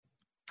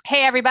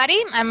Hey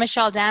everybody, I'm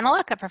Michelle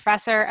Daniluk, a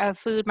professor of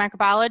food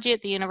microbiology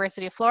at the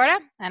University of Florida,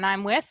 and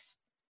I'm with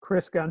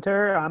Chris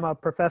Gunter. I'm a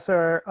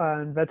professor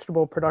and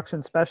vegetable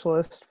production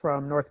specialist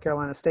from North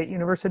Carolina State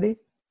University.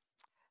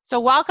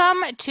 So welcome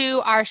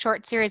to our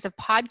short series of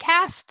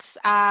podcasts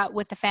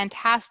with the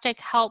fantastic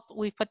help.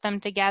 We put them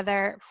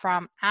together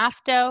from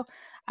AFTO.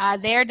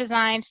 They're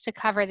designed to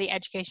cover the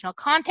educational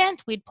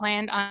content we'd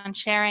planned on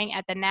sharing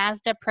at the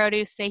NASDA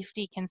Produce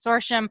Safety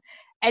Consortium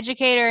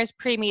Educators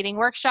Pre-Meeting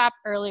Workshop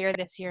earlier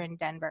this year in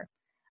Denver.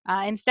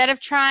 Instead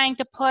of trying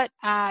to put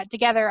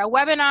together a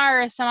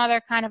webinar or some other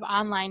kind of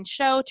online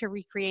show to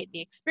recreate the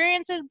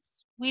experiences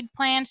we'd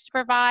planned to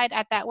provide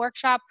at that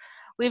workshop,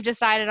 we've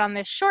decided on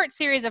this short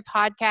series of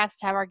podcasts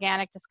to have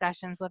organic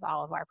discussions with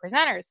all of our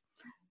presenters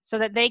so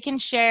that they can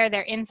share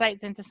their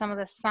insights into some of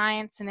the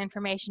science and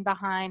information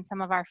behind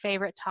some of our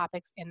favorite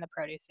topics in the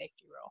produce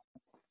safety rule.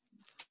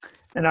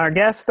 And our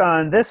guest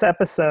on this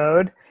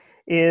episode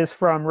is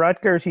from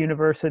Rutgers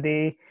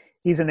University.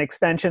 He's an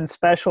extension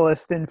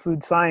specialist in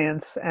food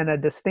science and a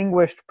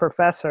distinguished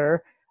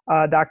professor,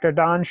 Dr.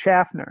 Don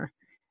Schaffner.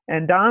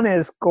 And Don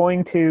is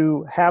going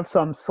to have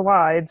some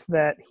slides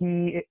that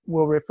he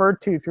will refer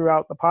to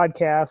throughout the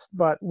podcast,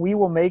 but we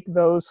will make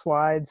those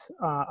slides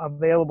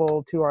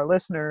available to our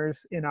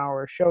listeners in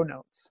our show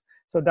notes.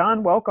 So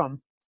Don,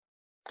 welcome.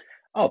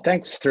 Oh,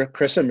 thanks,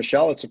 Chris and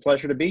Michelle. It's a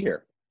pleasure to be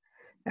here.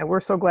 And we're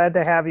so glad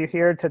to have you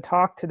here to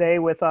talk today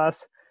with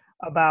us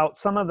about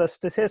some of the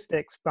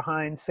statistics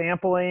behind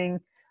sampling,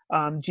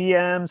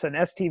 GMs and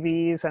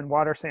STVs and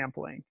water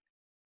sampling.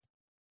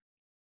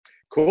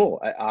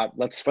 Cool.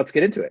 Let's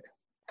get into it.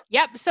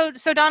 Yep.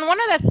 So Don, one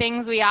of the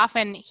things we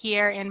often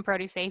hear in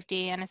produce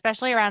safety, and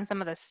especially around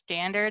some of the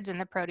standards in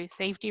the produce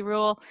safety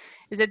rule,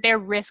 is that they're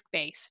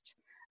risk-based.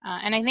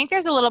 And I think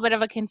there's a little bit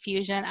of a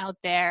confusion out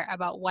there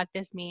about what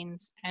this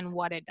means and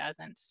what it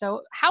doesn't.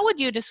 So how would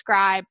you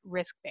describe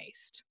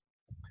risk-based?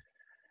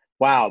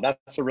 Wow,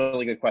 that's a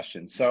really good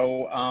question.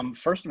 So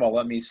first of all,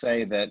 let me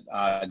say that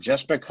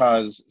just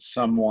because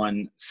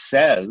someone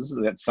says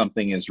that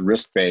something is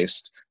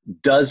risk-based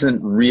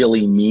doesn't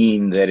really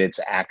mean that it's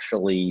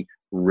actually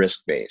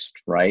risk-based,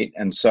 right?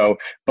 And so,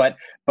 but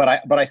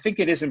I think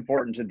it is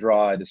important to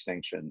draw a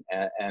distinction.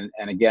 And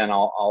again,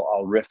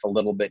 I'll riff a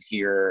little bit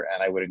here,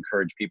 and I would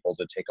encourage people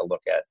to take a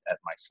look at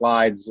my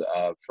slides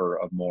for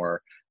a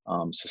more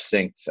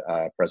succinct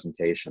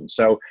presentation.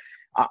 So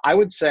I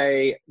would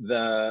say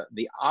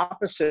the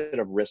opposite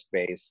of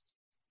risk-based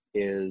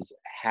is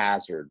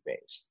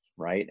hazard-based,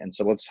 right? And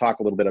so let's talk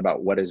a little bit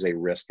about what is a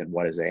risk and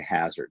what is a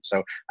hazard.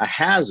 So a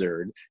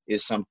hazard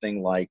is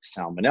something like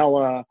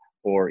salmonella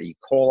or E.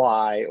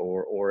 coli,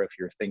 or if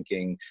you're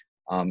thinking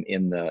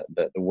in the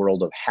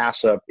world of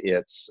HACCP,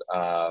 it's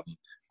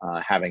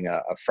having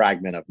a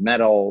fragment of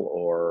metal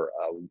or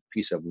a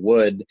piece of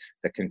wood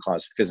that can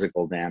cause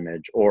physical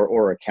damage,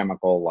 or a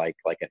chemical like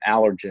an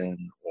allergen,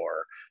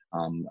 or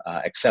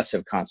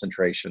excessive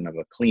concentration of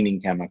a cleaning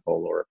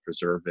chemical or a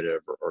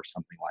preservative or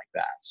something like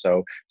that.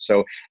 So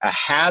a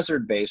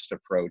hazard-based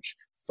approach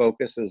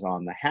focuses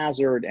on the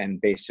hazard,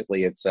 and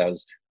basically it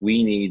says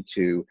we need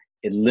to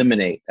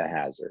eliminate the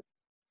hazard.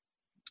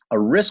 A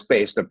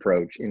risk-based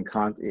approach, in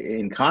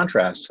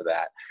contrast to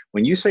that,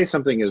 when you say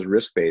something is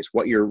risk-based,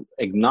 what you're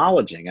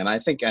acknowledging, and I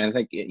think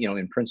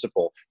in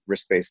principle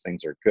risk-based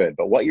things are good,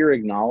 but what you're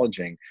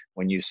acknowledging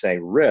when you say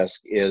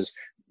risk is,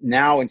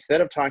 now,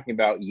 instead of talking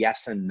about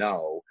yes and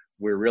no,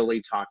 we're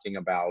really talking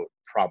about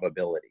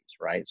probabilities,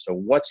 right? So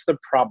what's the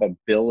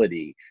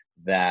probability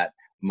that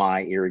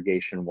my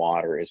irrigation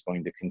water is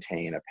going to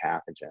contain a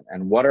pathogen?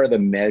 And what are the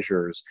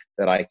measures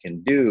that I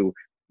can do,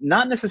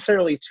 not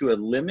necessarily to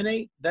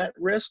eliminate that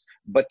risk,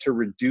 but to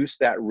reduce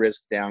that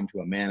risk down to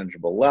a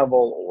manageable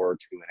level or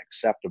to an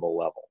acceptable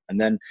level? And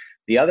then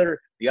the other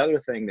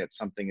thing that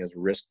something is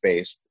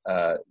risk-based,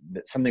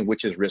 something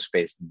which is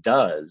risk-based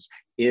does,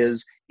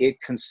 is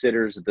it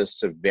considers the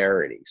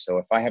severity. So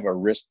if I have a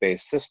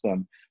risk-based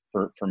system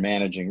for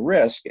managing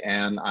risk,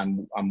 and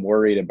I'm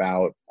worried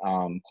about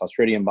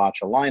Clostridium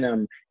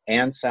botulinum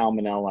and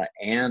salmonella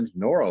and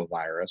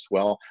norovirus,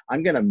 well,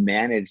 I'm going to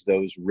manage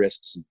those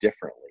risks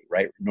differently,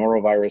 right?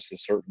 Norovirus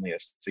is certainly a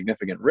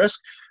significant risk,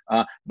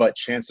 but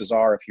chances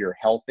are, if you're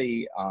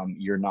healthy,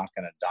 you're not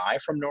going to die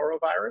from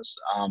norovirus.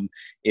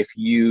 If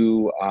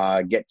you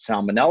get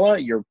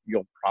salmonella,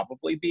 you'll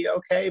probably be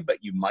okay, but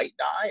you might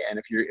die. And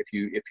if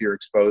you're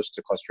exposed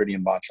to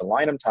Clostridium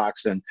botulinum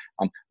toxin,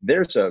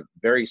 there's a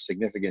very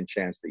significant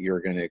chance that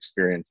you're going to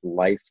experience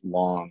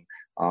lifelong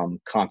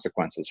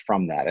consequences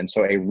from that. And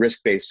so a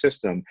risk-based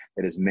system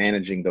that is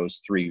managing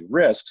those three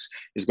risks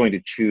is going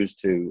to choose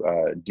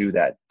to do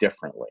that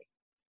differently.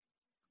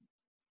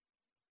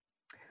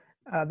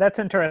 That's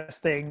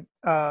interesting.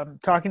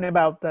 Talking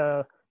about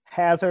the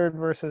hazard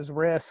versus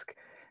risk,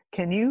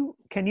 can you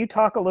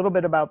talk a little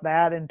bit about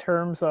that in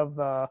terms of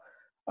the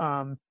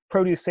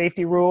produce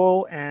safety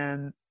rule,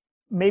 and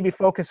maybe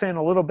focus in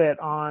a little bit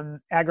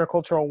on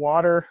agricultural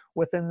water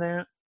within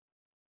that?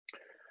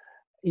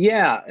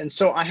 Yeah, and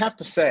so I have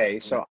to say,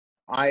 so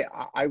I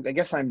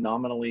guess I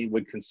nominally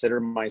would consider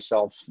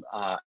myself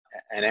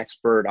an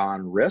expert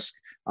on risk.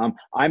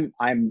 I'm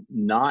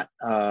not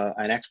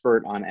an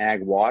expert on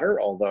ag water,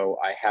 although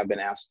I have been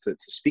asked to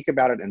speak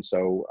about it. And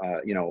so,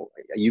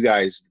 you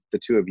guys, the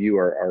two of you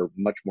are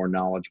much more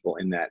knowledgeable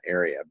in that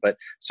area. But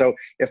so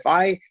if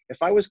I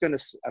was going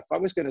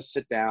to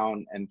sit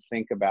down and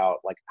think about,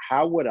 like,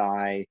 how would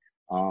I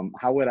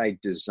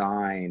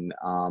design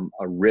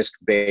a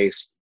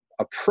risk-based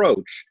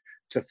approach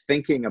to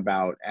thinking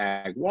about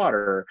ag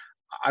water,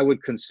 I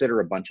would consider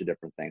a bunch of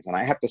different things. And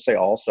I have to say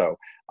also,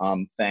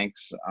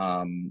 thanks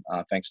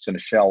to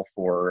Michelle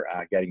for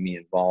getting me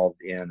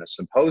involved in a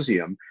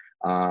symposium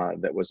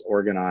that was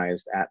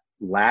organized at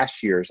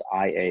last year's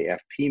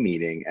IAFP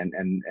meeting.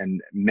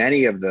 And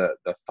many of the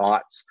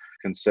thoughts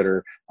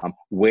consider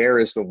where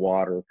is the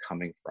water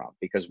coming from?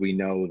 Because we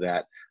know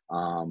that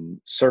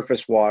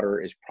surface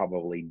water is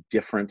probably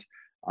different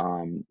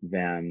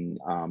than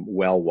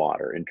well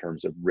water in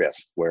terms of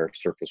risk, where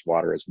surface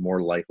water is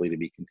more likely to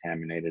be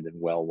contaminated and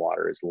well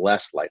water is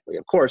less likely.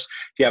 Of course,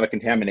 if you have a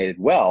contaminated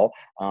well,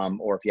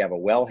 or if you have a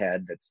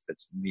wellhead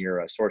that's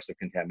near a source of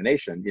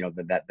contamination,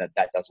 then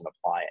that doesn't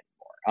apply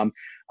anymore.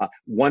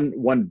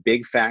 One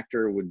big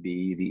factor would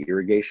be the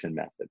irrigation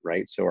method,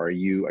 right? So are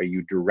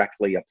you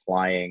directly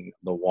applying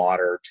the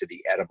water to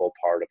the edible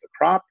part of the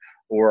crop,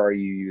 or are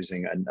you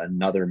using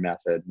another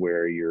method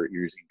where you're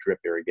using drip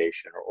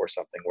irrigation or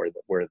something where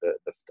the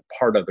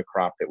part of the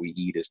crop that we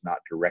eat is not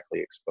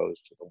directly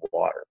exposed to the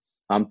water?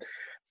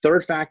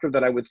 Third factor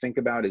that I would think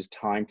about is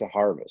time to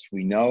harvest.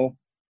 We know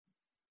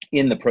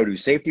in the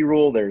produce safety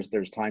rule, there's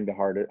time to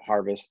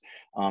harvest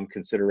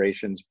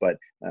considerations, but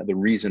the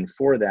reason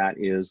for that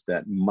is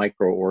that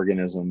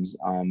microorganisms,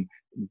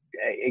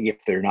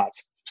 if they're not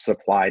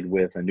supplied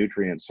with a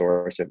nutrient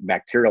source, if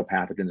bacterial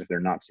pathogens, if they're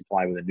not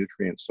supplied with a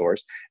nutrient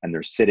source and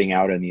they're sitting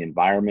out in the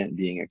environment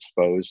being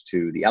exposed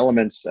to the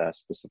elements,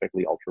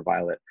 specifically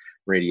ultraviolet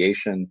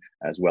radiation,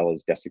 as well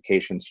as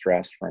desiccation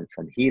stress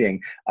from heating,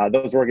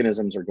 those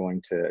organisms are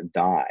going to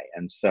die.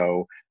 And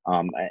so,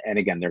 and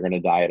again, they're going to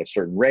die at a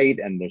certain rate,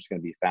 and there's going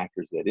to be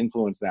factors that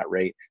influence that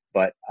rate.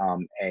 But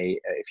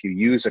if you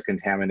use a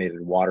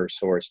contaminated water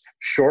source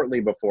shortly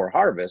before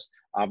harvest,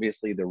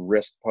 obviously the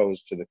risk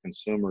posed to the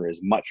consumer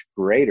is much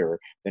greater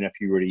than if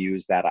you were to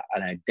use an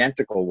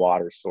identical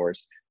water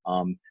source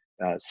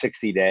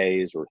 60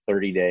 days or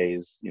 30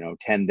 days,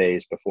 10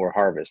 days before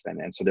harvest.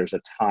 And so there's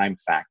a time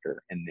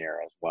factor in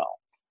there as well.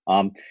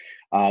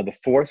 The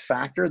fourth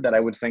factor that I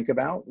would think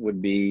about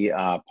would be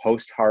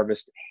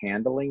post-harvest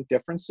handling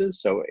differences.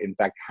 So in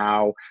fact,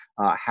 how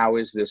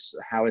is this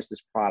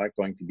product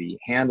going to be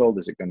handled?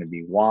 Is it going to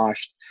be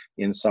washed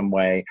in some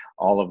way?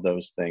 All of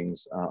those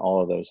things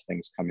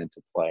come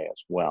into play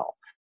as well.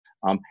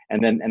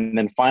 And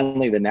then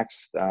finally, the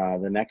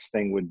next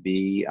thing would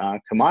be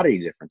commodity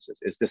differences.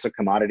 Is this a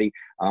commodity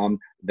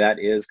that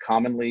is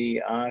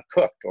commonly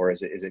cooked, or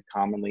is it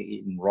commonly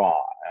eaten raw?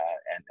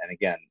 And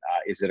again,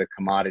 is it a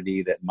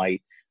commodity that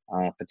might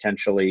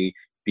potentially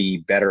be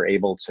better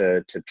able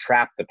to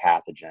trap the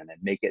pathogen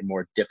and make it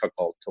more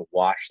difficult to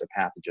wash the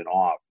pathogen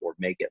off, or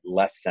make it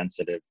less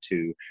sensitive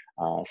to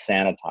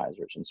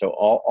sanitizers? And so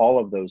all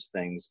of those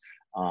things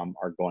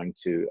are going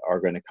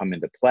to come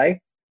into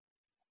play.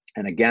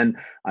 And again,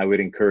 I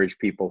would encourage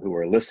people who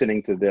are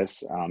listening to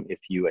this, if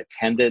you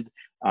attended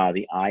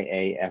the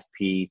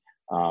IAFP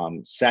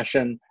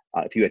session,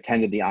 if you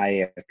attended the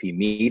IAFP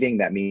meeting,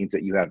 that means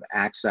that you have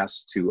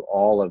access to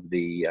all of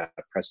the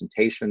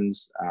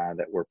presentations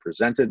that were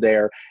presented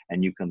there,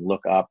 and you can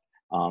look up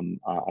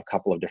a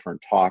couple of different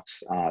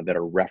talks that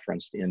are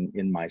referenced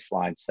in my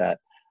slide set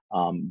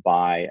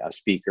by a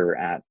speaker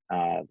at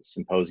the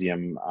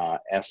symposium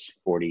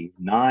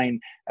S49,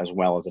 as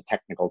well as a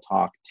technical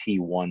talk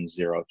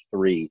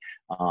T103.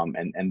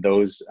 And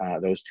those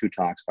two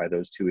talks by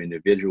those two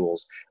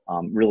individuals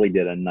really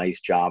did a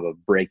nice job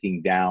of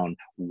breaking down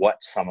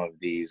what some of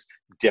these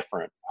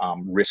different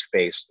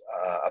risk-based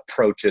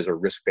approaches or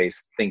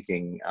risk-based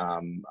thinking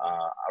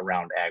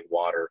around ag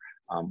water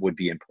would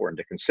be important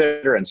to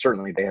consider. And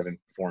certainly they have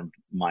informed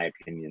my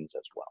opinions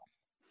as well.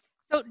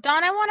 So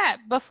Don,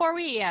 before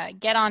we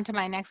get on to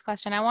my next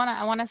question, I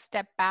want to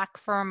step back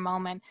for a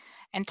moment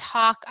and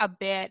talk a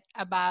bit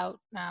about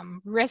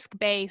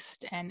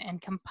risk-based and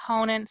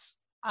components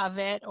of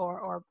it,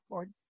 or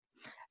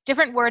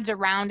different words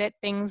around it,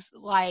 things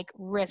like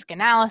risk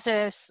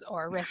analysis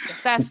or risk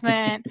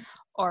assessment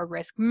or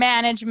risk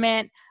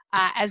management,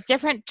 as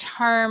different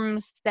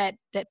terms that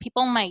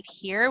people might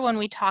hear when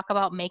we talk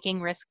about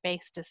making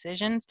risk-based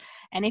decisions.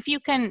 And if you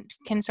can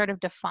sort of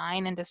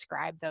define and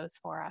describe those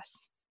for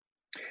us.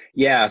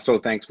 Yeah, so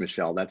thanks,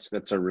 Michelle.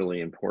 That's a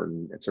really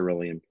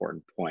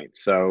important point.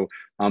 So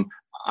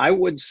I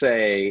would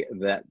say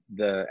that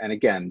and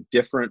again,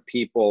 different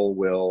people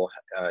will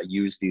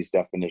use these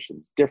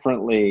definitions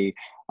differently.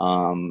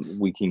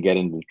 We can get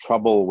into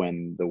trouble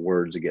when the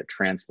words get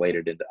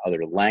translated into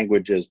other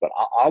languages, but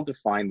I'll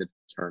define the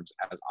terms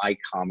as I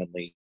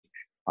commonly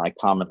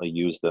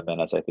use them,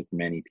 and as I think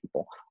many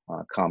people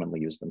commonly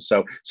use them.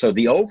 So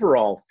the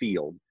overall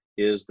field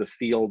is the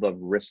field of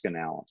risk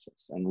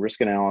analysis, and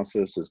risk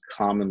analysis is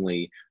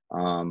commonly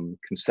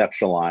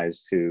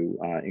conceptualized to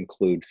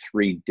include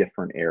three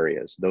different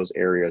areas. Those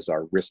areas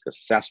are risk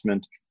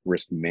assessment,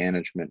 risk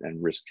management,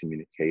 and risk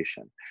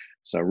communication.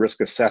 So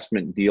risk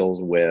assessment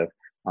deals with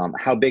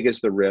how big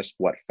is the risk,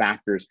 what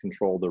factors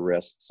control the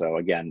risk. So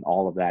again,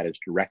 all of that is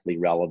directly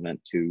relevant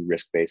to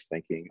risk-based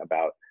thinking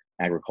about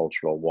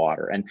agricultural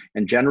water.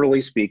 And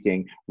generally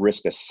speaking,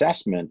 risk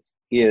assessment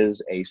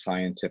is a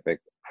scientific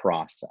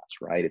process,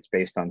 right? It's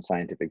based on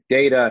scientific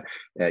data.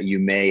 You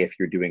may, if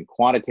you're doing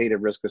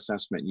quantitative risk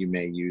assessment, you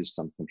may use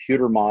some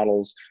computer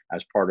models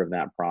as part of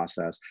that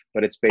process,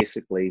 but it's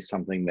basically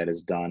something that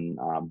is done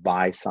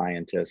by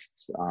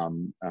scientists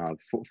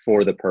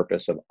for the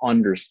purpose of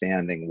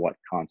understanding what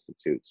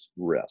constitutes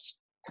risk.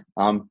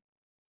 The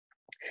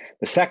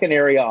second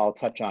area I'll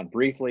touch on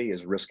briefly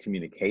is risk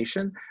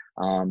communication.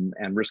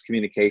 And risk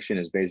communication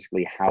is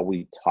basically how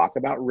we talk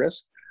about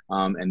risk.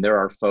 And there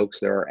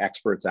are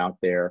experts out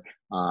there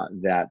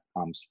that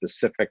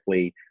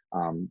specifically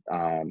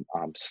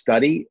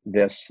study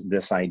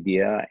this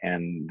idea,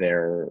 and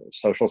they're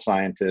social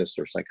scientists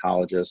or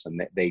psychologists,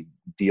 and they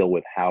deal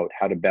with how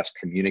to best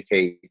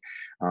communicate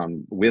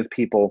with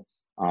people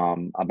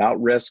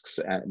about risks,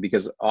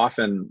 because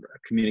often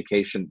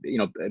communication,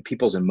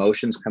 people's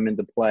emotions come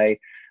into play.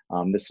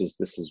 This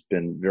has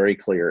been very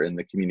clear in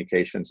the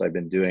communications I've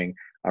been doing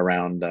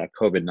around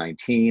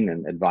COVID-19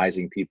 and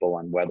advising people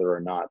on whether or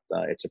not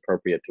it's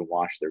appropriate to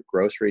wash their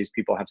groceries.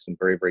 People have some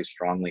very, very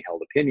strongly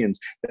held opinions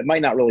that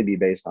might not really be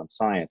based on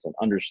science, and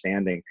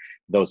understanding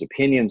those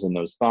opinions and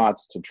those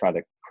thoughts to try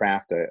to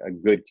craft a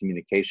good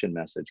communication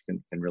message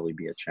can really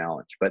be a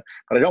challenge. But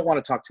I don't want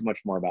to talk too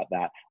much more about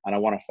that, and I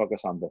want to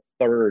focus on the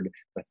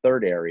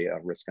third area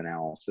of risk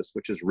analysis,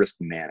 which is risk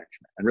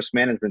management. And risk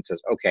management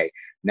says, okay,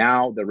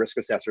 now the risk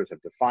assessors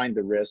have defined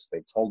the risk,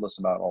 they've told us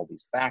about all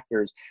these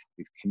factors,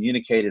 we've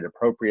communicated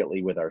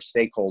appropriately with our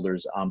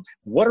stakeholders.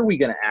 What are we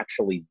going to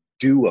actually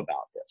do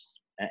about this?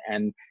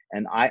 And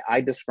I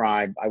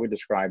would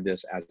describe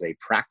this as a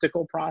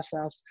practical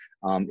process.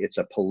 It's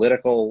a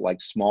political, like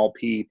small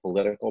p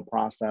political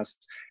process,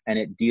 and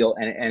it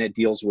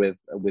deals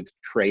with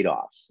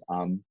trade-offs.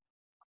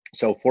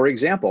 So for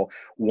example,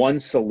 one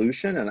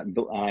solution, and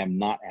I am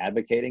not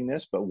advocating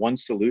this, but one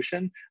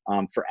solution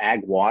for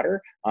ag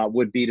water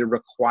would be to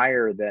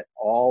require that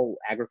all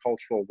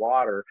agricultural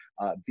water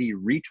be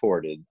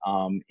retorted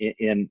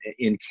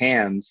in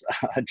cans,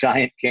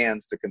 giant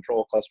cans, to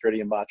control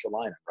Clostridium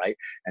botulinum, right?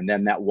 And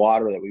then that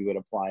water that we would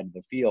apply to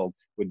the field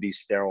would be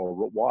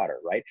sterile water,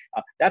 right?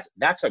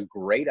 That's a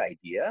great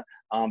idea,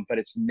 but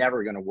it's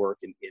never going to work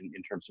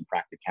in terms of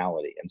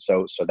practicality. And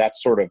so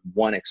that's sort of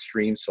one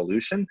extreme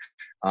solution,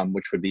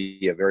 which would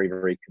be a very,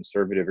 very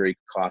conservative, very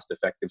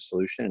cost-effective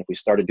solution. And if we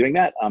started doing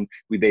that,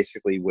 we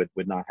basically would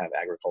not have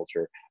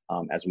agriculture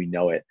as we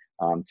know it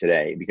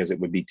today, because it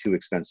would be too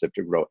expensive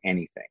to grow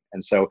anything.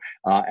 And so,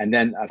 and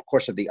then of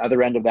course, at the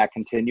other end of that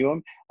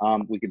continuum,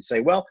 we could say,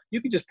 well,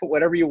 you could just put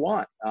whatever you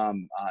want,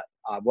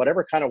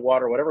 whatever kind of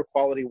water, whatever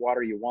quality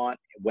water you want,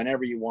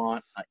 whenever you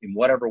want, in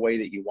whatever way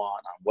that you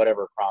want, on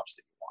whatever crops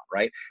that you want,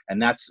 right?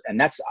 And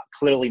that's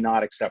clearly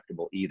not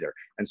acceptable either.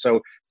 And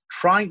so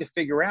trying to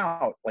figure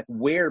out like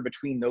where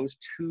between those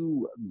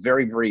two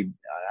very, very,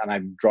 and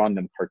I've drawn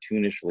them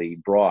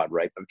cartoonishly broad,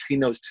 right? But between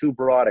those two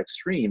broad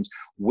extremes,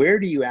 where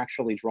do you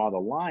actually draw the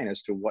line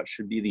as to what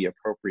should be the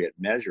appropriate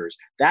measures?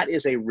 That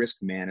is a risk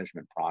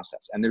management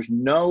process. And there's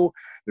no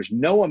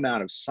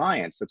amount of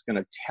science that's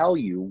going to tell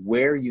you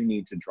where you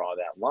need to draw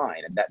that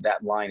line. And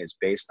that line is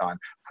based on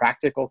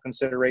practical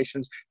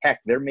considerations.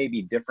 Heck, there may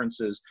be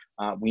differences.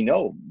 We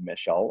know,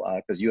 Michelle,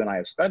 because you and I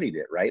have studied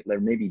it, right? There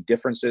may be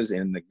differences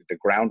in the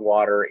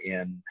groundwater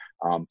in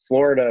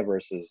Florida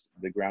versus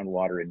the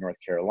groundwater in North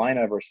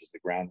Carolina versus the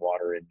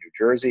groundwater in New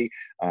Jersey,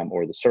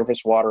 or the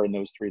surface water in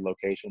those three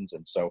locations.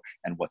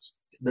 And what's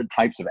the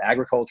types of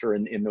agriculture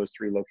in those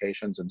three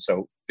locations. And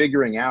so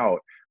figuring out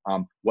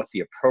what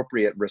the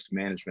appropriate risk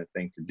management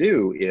thing to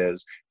do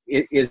is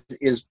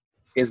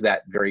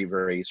that very,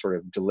 very sort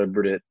of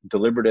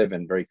deliberative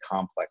and very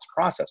complex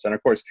process. And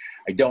of course,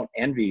 I don't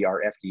envy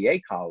our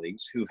FDA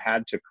colleagues who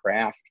had to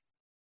craft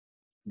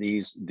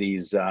the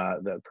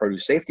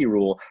produce safety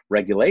rule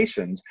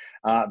regulations,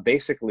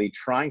 basically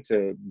trying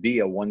to be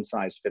a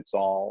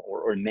one-size-fits-all,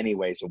 or in many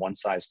ways a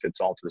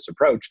one-size-fits-all to this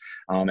approach.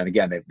 And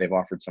again, they've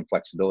offered some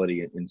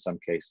flexibility in some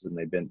cases,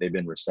 and they've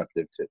been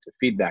receptive to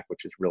feedback,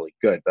 which is really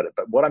good. But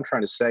what I'm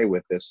trying to say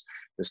with this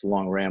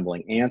long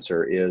rambling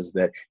answer is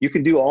that you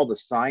can do all the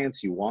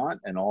science you want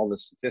and all the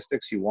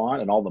statistics you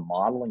want and all the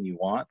modeling you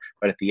want,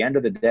 but at the end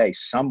of the day,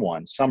 some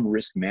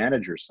risk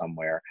manager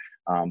somewhere,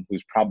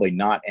 who's probably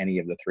not any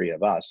of the three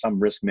of us, some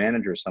risk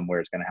manager somewhere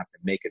is going to have to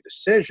make a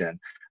decision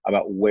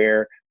about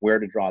where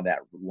to draw that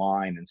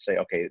line and say,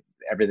 okay,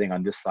 everything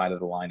on this side of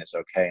the line is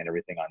okay, and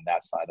everything on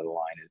that side of the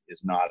line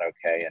is not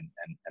okay, and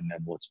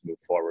then let's move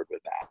forward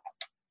with that.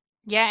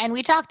 Yeah, and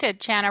we talked to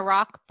Chana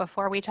Rock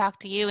before we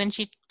talked to you, and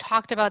she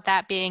talked about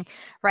that being,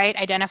 right,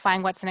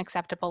 identifying what's an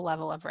acceptable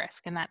level of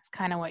risk, and that's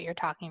kind of what you're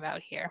talking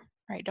about here,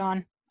 right,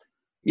 Dawn?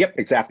 Yep,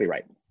 exactly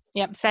right.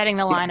 Yep, setting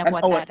the line of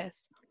what that is.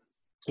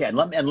 Yeah,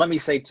 and let me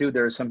say too,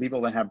 there are some people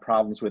that have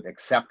problems with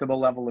acceptable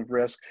level of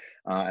risk,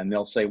 and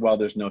they'll say, well,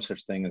 there's no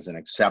such thing as an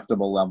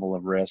acceptable level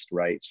of risk,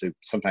 right? So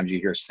sometimes you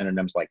hear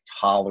synonyms like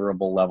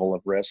tolerable level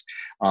of risk,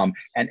 so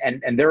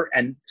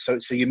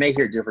you may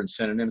hear different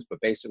synonyms,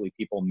 but basically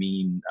people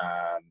mean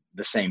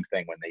the same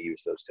thing when they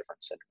use those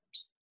different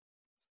synonyms.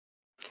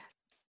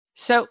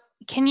 So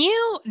can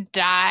you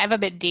dive a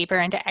bit deeper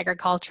into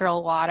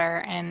agricultural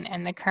water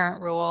and the current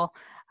rule,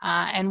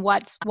 and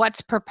what's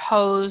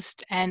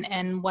proposed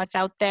and what's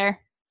out there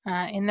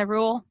in the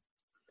rule?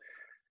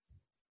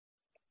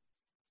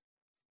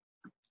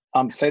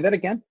 Say that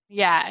again.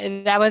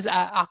 Yeah, that was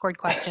an awkward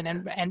question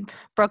and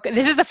broke.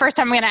 This is the first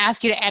time I'm going to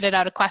ask you to edit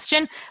out a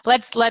question.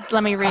 Let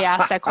me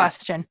re-ask that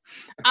question.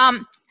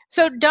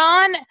 So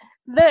Don,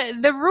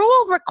 the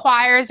rule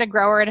requires a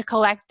grower to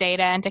collect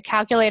data and to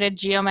calculate a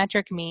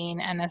geometric mean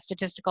and a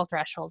statistical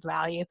threshold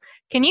value.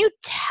 Can you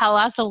tell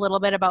us a little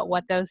bit about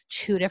what those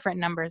two different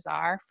numbers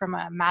are from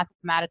a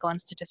mathematical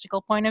and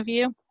statistical point of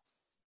view?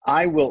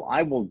 I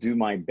will do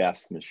my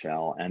best,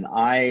 Michelle. And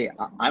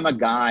I'm a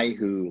guy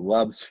who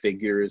loves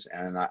figures,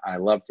 and I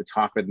love to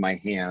talk with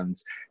my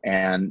hands.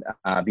 And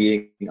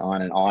being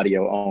on an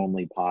audio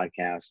only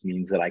podcast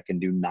means that I can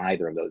do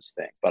neither of those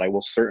things. But I will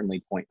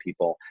certainly point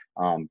people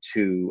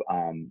to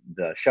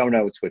the show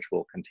notes, which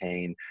will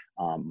contain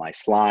my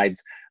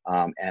slides.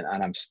 And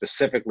I'm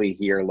specifically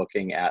here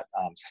looking at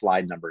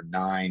slide number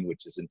 9,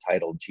 which is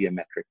entitled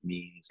Geometric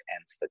Means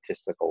and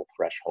Statistical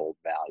Threshold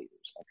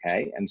Values.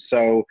 Okay, and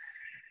so.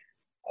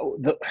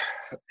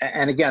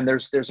 And again,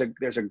 there's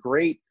a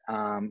great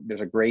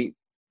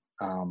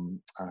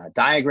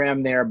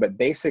diagram there, but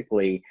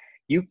basically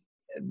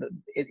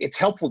it's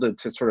helpful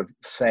to sort of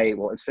say,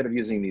 well, instead of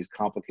using these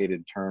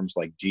complicated terms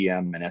like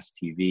GM and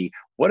STV,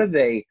 what do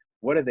they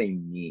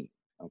mean?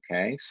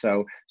 Okay,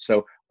 so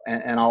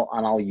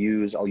I'll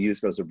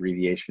use those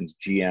abbreviations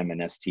GM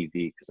and STV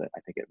because I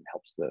think it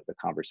helps the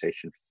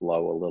conversation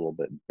flow a little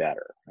bit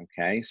better.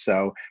 Okay,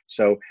 so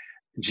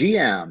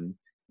GM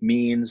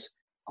means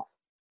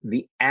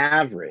the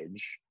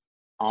average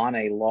on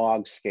a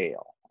log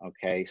scale.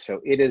 Okay, so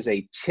it is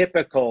a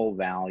typical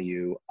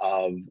value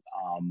of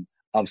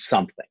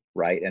something,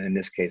 right? And in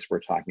this case, we're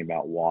talking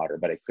about water,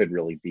 but it could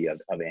really be of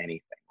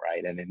anything,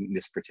 right? And in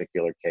this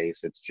particular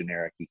case, it's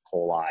generic E.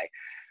 coli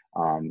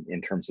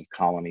in terms of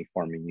colony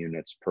forming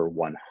units per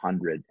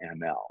 100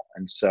 ml.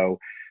 And so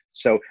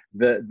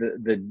the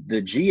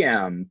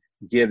GM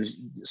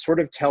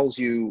tells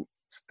you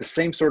the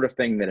same sort of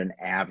thing that an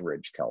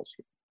average tells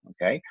you.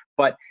 Okay,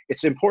 but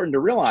it's important to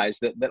realize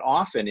that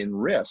often in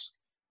risk,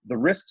 the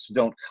risks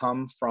don't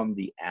come from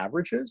the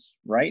averages,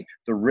 right?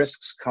 The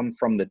risks come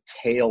from the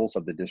tails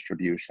of the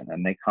distribution,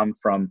 and they come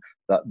from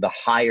the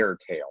higher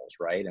tails,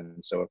 right?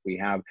 And so if we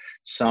have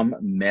some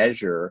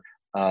measure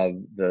of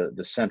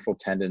the central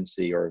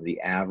tendency or the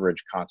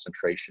average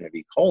concentration of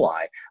E.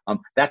 coli,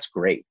 that's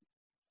great.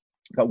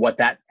 But what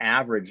that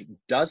average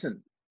doesn't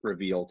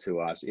reveal to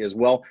us is,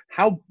 well,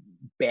 how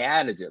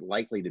bad is it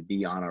likely to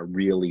be on a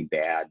really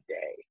bad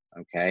day?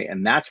 Okay,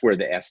 and that's where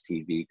the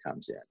STV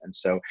comes in. And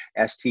so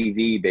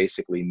STV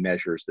basically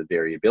measures the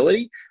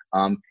variability,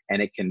 and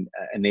it can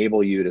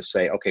enable you to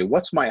say, okay,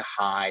 what's my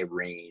high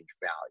range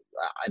value?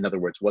 In other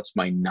words, what's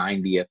my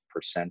 90th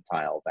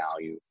percentile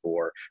value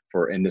for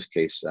in this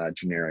case,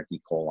 generic E.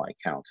 coli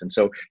counts? And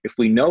so if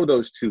we know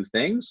those two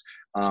things,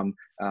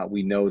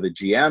 we know the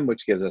GM,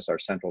 which gives us our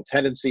central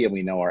tendency, and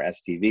we know our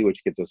STV,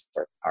 which gives us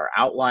our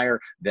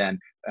outlier, then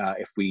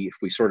if we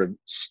sort of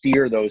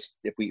steer those,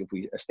 if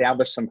we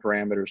establish some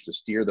parameters to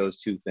steer those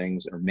two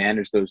things or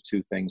manage those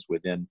two things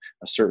within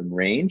a certain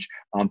range,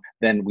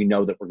 then we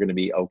know that we're going to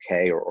be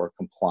okay or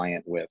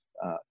compliant with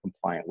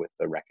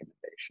the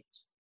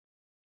recommendations.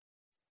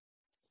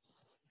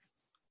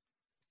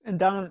 And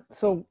Don,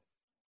 so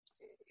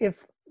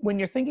when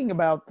you're thinking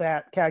about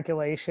that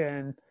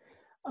calculation,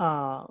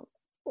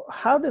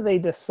 how do they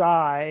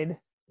decide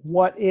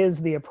what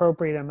is the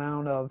appropriate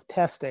amount of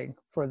testing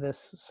for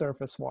this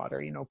surface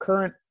water? You know,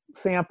 current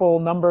sample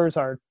numbers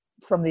are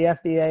from the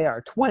FDA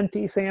are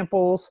 20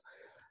 samples.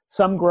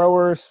 Some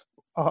growers,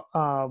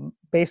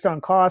 based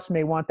on cost,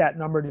 may want that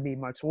number to be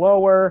much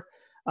lower.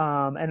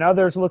 And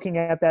others looking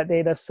at that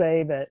data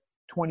say that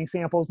 20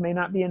 samples may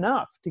not be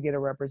enough to get a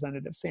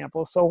representative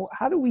sample. So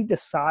how do we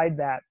decide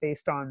that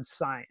based on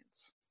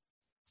science?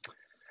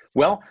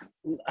 Well,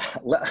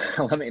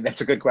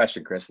 that's a good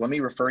question, Chris. Let me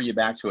refer you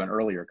back to an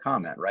earlier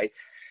comment, right?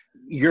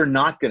 You're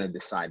not going to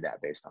decide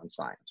that based on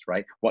science,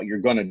 right? What you're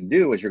going to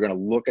do is you're going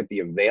to look at the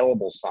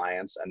available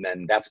science, and then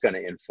that's going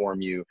to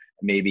inform you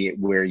maybe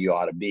where you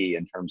ought to be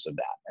in terms of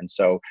that. And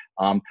so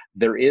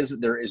there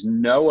is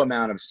no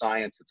amount of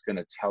science that's going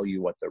to tell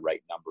you what the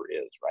right number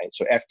is, right?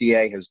 So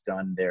FDA has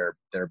done their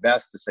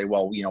best to say,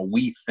 well, you know,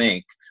 we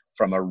think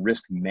from a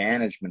risk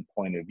management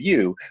point of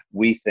view,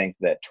 we think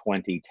that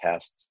 20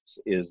 tests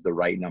is the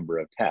right number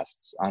of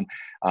tests.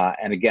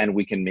 And again,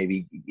 we can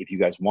maybe, if you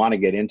guys want to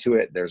get into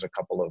it, there's a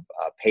couple of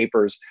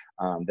papers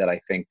that I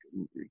think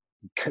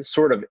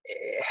sort of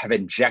have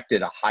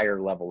injected a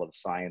higher level of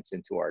science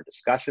into our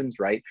discussions,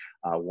 right?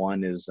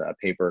 One is a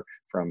paper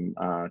from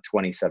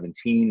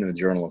 2017 in the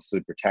Journal of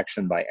Food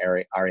Protection by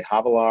Ari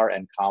Havilar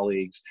and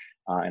colleagues,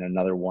 and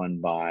another one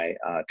by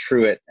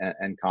Truitt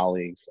and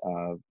colleagues.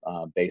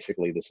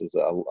 Basically, this is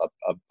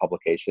a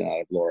publication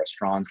out of Laura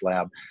Strawn's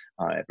lab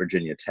at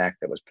Virginia Tech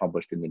that was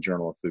published in the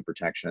Journal of Food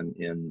Protection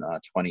in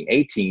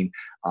 2018,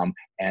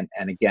 and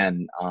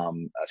again,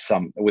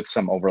 with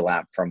some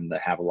overlap from the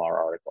Havilar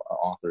article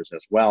authors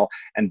as well,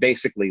 and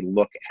basically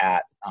look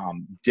at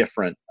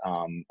different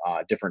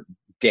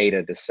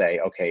data to say,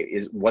 okay,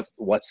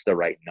 what's the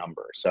right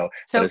number? So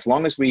but as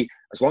long as we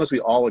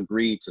all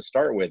agree to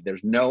start with,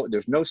 there's no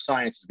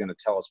science is going to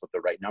tell us what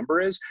the right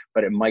number is,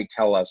 but it might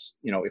tell us,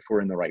 if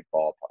we're in the right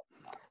ballpark.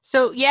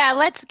 So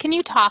yeah, can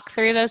you talk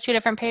through those two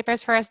different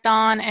papers for us,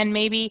 Dawn? And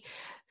maybe,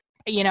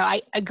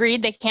 I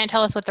agreed they can't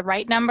tell us what the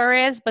right number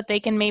is, but they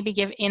can maybe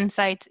give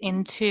insights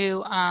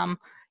into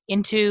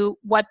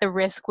what the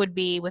risk would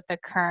be with the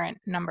current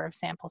number of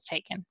samples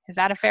taken. Is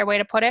that a fair way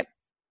to put it?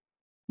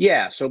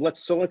 Yeah, so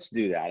let's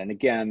do that. And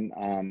again,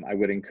 I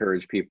would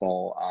encourage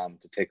people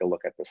to take a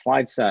look at the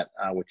slide set,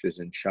 which is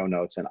in show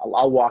notes, and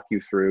I'll walk you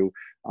through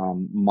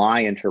my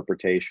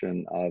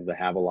interpretation of the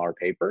Havilar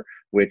paper,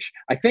 which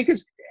I think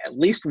is, at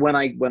least when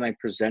I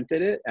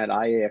presented it at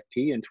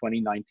IAFP in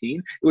 2019,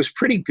 it was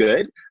pretty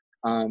good.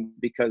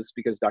 Because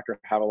Dr.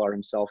 Havilar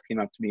himself came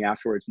up to me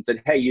afterwards and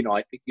said, "Hey,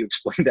 I think you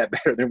explained that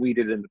better than we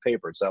did in the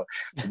paper." So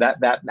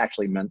that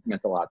actually meant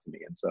a lot to me,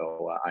 and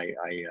so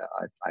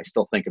I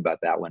still think about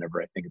that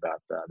whenever I think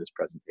about this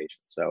presentation.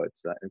 So it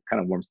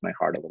kind of warms my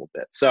heart a little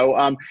bit. So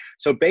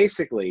so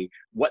basically,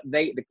 what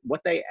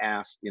they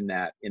asked in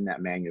that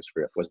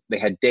manuscript was they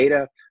had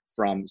data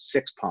from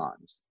 6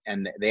 ponds,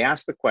 and they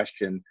asked the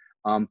question.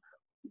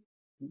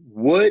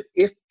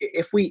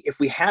 If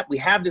we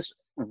have this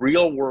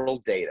real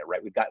world data,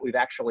 right? We've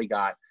actually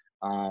got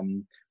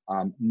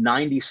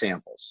 90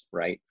 samples,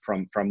 right,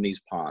 from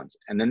these ponds,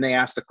 and then they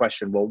asked the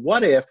question, well,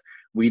 what if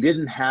we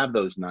didn't have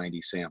those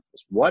 90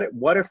 samples?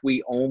 What if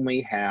we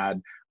only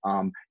had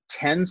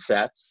 10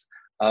 sets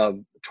of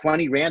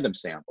 20 random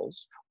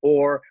samples,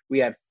 or we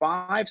had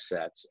 5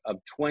 sets of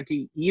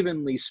 20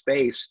 evenly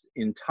spaced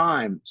in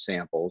time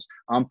samples?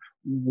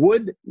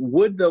 Would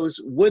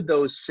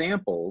those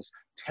samples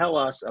tell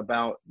us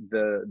about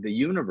the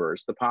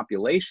universe, the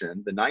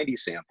population, the 90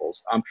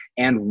 samples,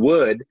 and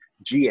would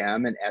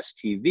GM and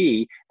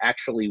STV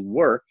actually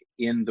work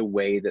in the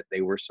way that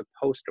they were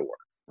supposed to work,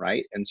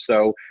 right? And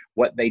so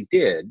what they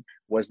did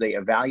was they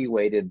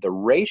evaluated the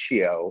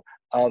ratio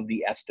of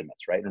the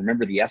estimates, right? And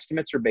remember, the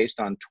estimates are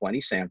based on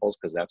 20 samples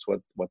because that's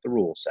what the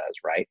rule says,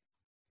 right?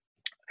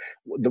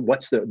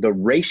 What's the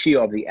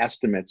ratio of the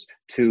estimates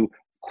to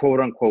quote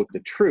unquote the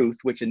truth,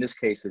 which in this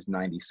case is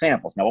 90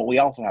 samples. Now, what we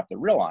also have to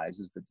realize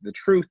is that the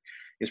truth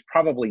is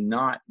probably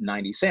not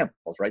 90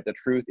 samples, right? The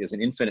truth is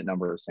an infinite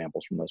number of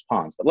samples from those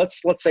ponds. But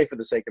let's say, for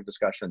the sake of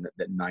discussion,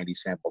 that 90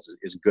 samples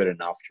is good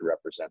enough to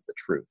represent the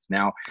truth.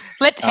 Now,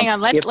 hang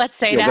on. Let's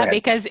say that,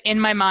 because in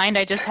my mind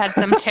I just had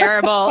some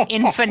terrible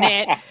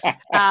infinite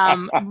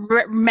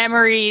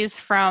memories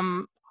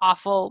from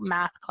awful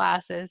math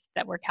classes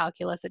that were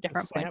calculus at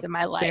different points in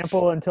my life.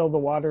 Sample until the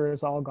water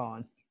is all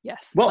gone.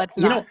 Yes. Well,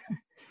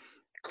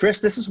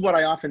 Chris, this is what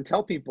I often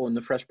tell people in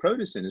the fresh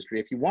produce industry.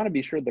 If you want to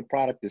be sure the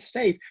product is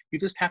safe, you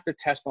just have to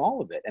test all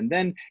of it. And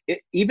then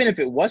even if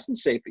it wasn't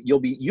safe,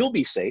 you'll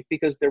be safe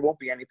because there won't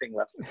be anything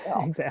left to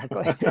sell.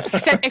 Exactly.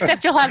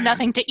 except you'll have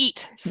nothing to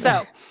eat.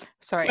 So,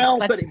 sorry. Well,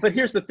 but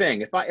here's the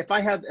thing. If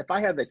I had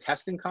the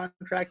testing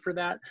contract for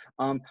that,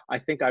 I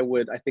think I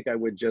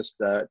would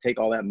just take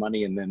all that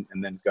money and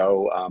then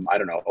go, I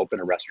don't know, open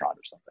a restaurant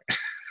or something.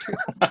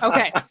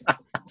 Okay.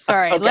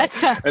 Sorry. Okay.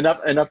 Let's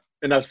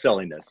enough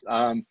silliness.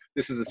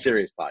 This is a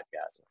serious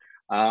podcast.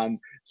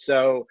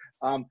 So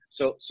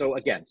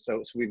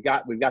we've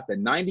got the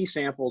 90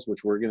 samples,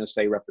 which we're going to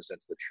say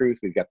represents the truth.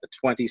 We've got the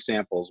 20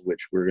 samples,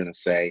 which we're going to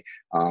say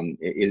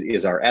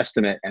is our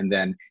estimate. And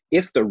then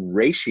if the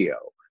ratio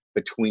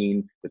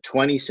between the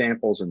 20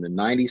 samples and the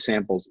 90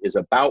 samples is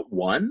about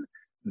 1,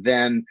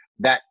 then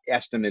that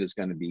estimate is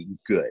going to be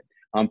good.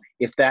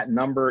 If that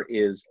number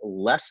is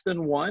less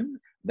than 1,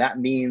 that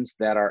means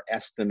that our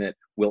estimate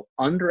will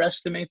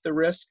underestimate the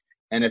risk.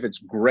 And if it's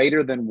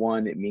greater than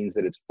 1, it means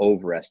that it's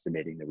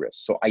overestimating the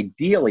risk. So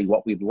ideally,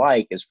 what we'd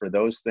like is for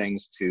those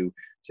things to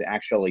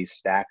actually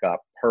stack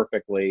up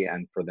perfectly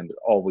and for them to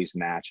always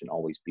match and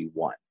always be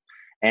 1.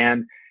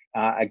 And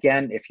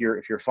again, if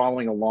you're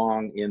following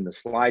along in the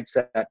slide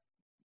set,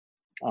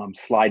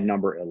 slide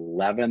number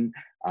 11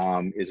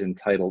 is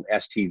entitled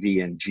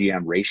STV and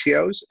GM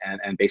ratios.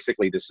 And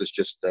basically, this is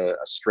just a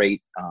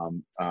straight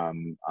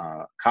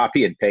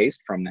copy and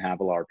paste from the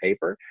Havilar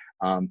paper.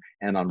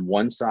 And on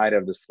one side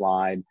of the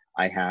slide,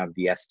 I have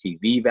the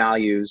STV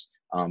values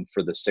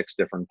for the 6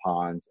 different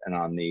ponds. And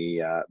on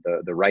the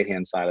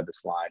right-hand side of the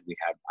slide,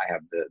 I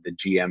have the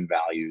GM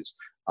values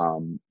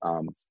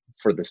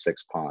for the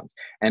 6 ponds.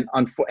 And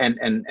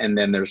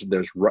then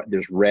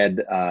there's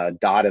red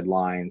dotted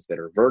lines that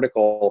are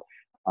vertical.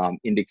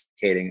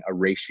 indicating a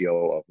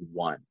ratio of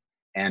 1.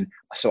 And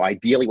so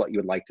ideally what you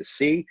would like to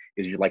see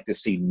is you'd like to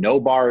see no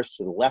bars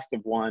to the left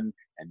of 1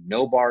 and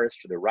no bars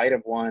to the right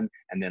of 1,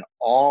 and then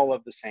all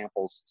of the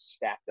samples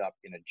stacked up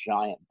in a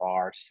giant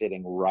bar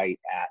sitting right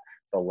at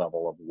the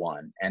level of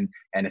 1. And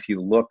if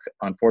you look,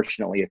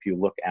 unfortunately, if you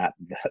look at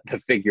the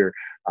figure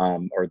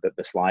or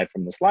the slide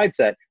from the slide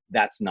set,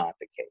 that's not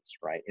the case,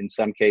 right? In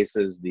some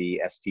cases,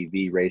 the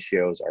STV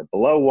ratios are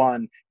below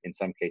 1. In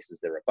some cases,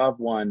 they're above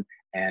 1.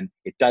 And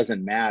it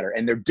doesn't matter.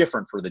 And they're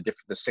different for the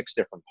 6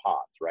 different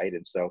ponds, right?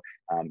 And so,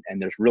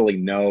 and there's really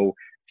no,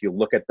 if you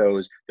look at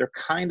those, they're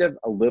kind of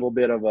a little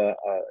bit of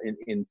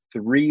in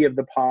 3 of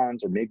the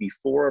ponds or maybe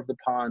 4 of the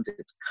ponds,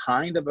 it's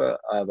kind of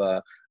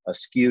a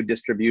skewed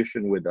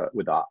distribution with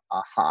a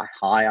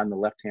high on the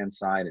left-hand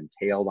side and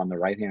tailed on the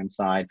right-hand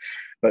side.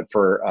 But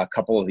for a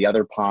couple of the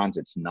other ponds,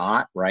 it's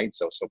not, right?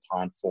 So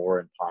pond 4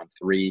 and pond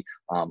 3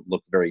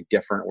 look very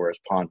different, whereas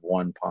pond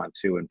 1, pond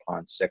 2, and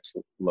pond 6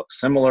 look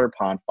similar.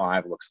 Pond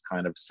 5 looks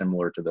kind of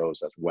similar to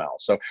those as well.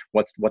 So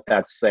what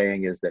that's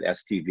saying is that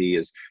STV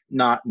is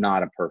not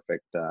a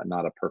perfect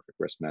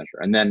risk measure.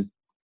 And then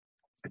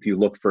if you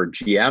look for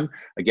GM,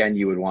 again,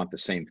 you would want the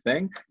same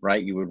thing,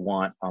 right? You would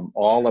want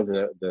all of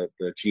the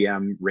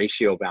GM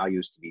ratio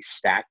values to be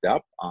stacked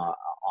up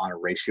on a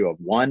ratio of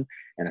 1.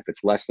 And if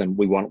it's less than,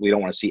 we don't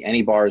want to see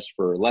any bars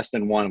for less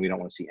than 1. We don't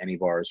want to see any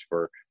bars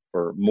for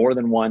more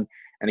than 1.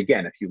 And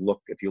again, if you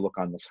look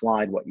on the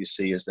slide, what you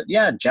see is that,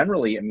 yeah,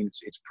 generally, I mean,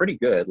 it's pretty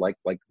good. Like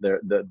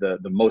the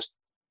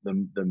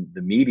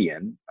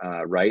median,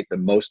 right? The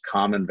most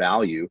common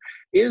value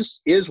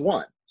is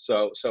 1.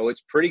 So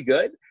it's pretty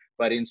good.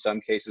 But in some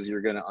cases,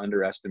 you're going to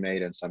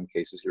underestimate. In some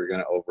cases, you're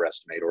going to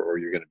overestimate, or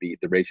you're going to be,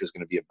 the ratio is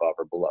going to be above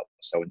or below.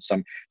 So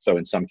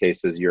in some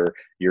cases,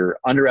 you're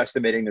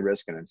underestimating the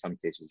risk, and in some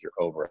cases, you're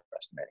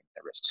overestimating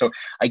the risk. So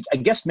I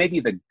guess maybe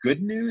the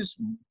good news,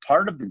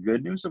 part of the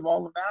good news of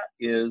all of that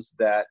is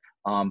that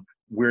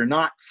we're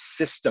not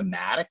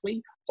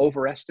systematically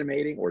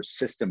overestimating or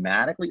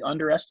systematically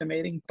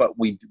underestimating, but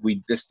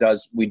this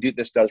does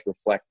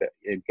reflect that.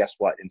 Guess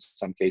what? In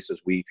some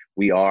cases, we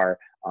are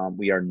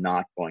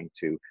not going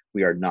to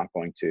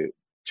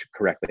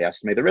correctly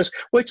estimate the risk,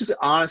 which is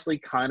honestly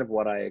kind of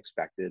what I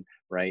expected,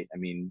 right? I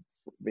mean,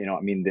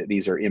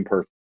 these are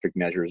imperfect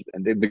measures,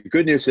 and the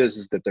good news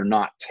is that they're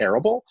not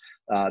terrible.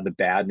 The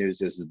bad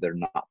news is that they're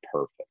not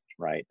perfect,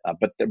 right?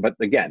 But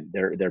again,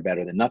 they're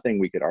better than nothing.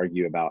 We could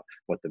argue about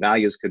what the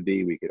values could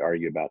be. We could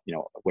argue about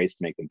ways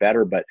to make them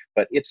better, but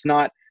it's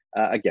not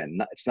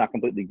it's not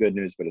completely good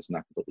news, but it's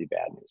not completely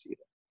bad news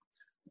either.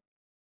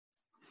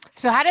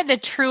 So how did the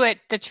Truett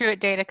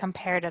data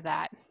compare to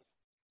that?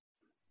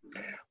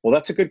 Well,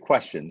 that's a good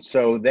question.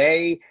 So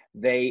they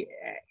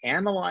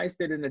analyzed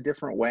it in a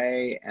different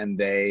way,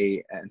 and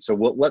so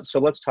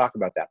let's talk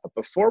about that. But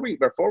before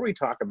we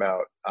talk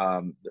about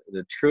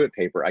the Truett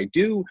paper, I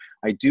do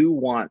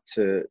want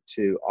to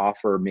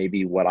offer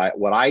maybe what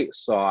I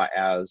saw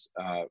as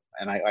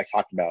and I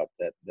talked about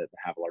that the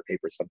Havilar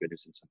paper, some good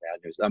news and some bad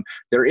news.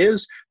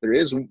 There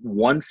is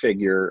one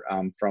figure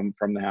from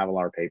the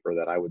Havilar paper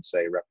that I would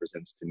say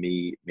represents to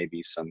me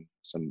maybe some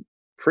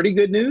pretty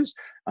good news,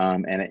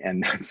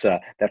 and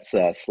that's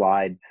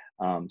slide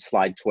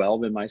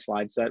 12 in my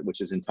slide set, which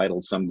is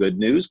entitled "Some Good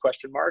News?" ?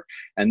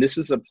 And this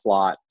is a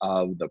plot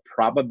of the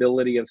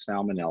probability of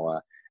salmonella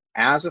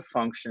as a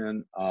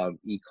function of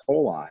E.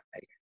 coli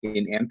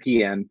in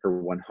MPN per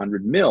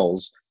 100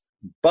 mils,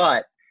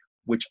 but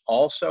which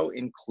also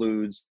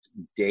includes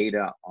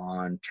data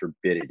on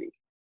turbidity.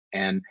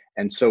 And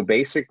so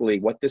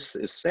basically what this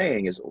is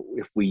saying is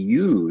if we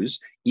use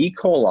E.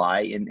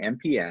 coli in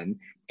MPN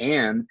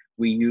and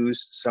we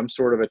use some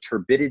sort of a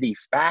turbidity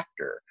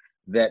factor,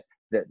 that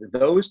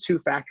those two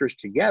factors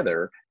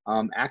together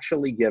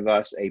actually give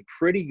us a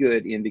pretty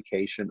good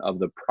indication of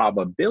the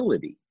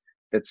probability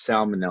that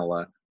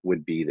salmonella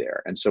would be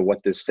there. And so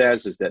what this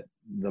says is that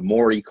the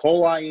more E.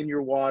 coli in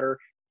your water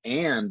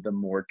and the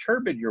more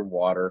turbid your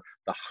water,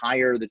 the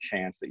higher the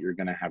chance that you're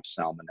going to have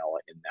salmonella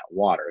in that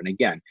water. And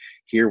again,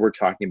 here we're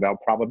talking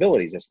about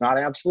probabilities. It's not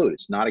absolute.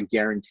 It's not a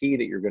guarantee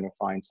that you're going to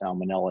find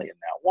salmonella in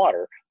that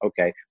water,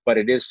 okay? But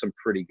it is some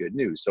pretty good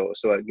news. So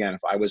again,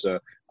 if I was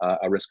a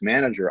risk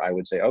manager, I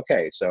would say,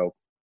 okay, so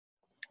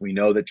we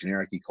know that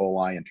generic E.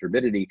 coli and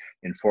turbidity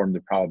inform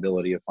the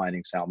probability of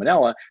finding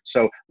salmonella.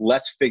 So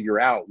let's figure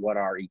out what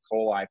our E.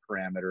 coli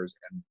parameters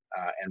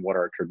and what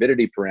our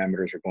turbidity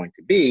parameters are going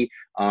to be,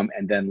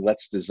 and then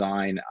let's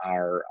design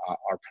our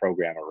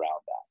program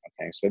around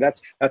that. Okay, so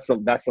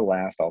that's the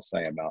last I'll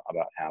say about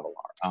Havilar.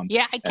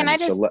 Yeah, can I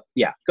just?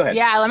 Yeah, go ahead.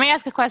 Yeah, let me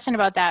ask a question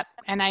about that.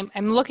 And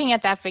I'm looking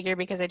at that figure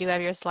because I do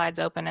have your slides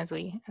open as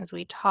we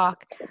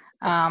talk,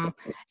 and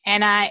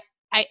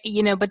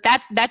but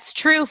that's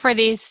true for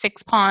these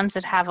 6 ponds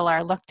that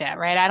Havilar looked at,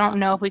 right? I don't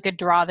know if we could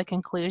draw the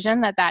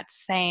conclusion that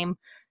same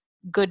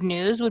good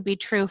news would be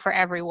true for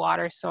every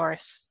water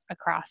source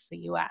across the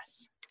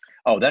U.S.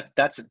 Oh, that's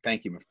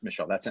thank you,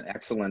 Michelle. That's an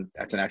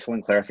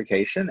excellent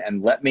clarification.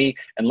 And let me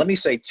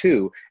say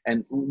too,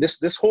 and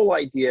this whole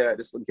idea,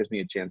 this gives me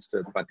a chance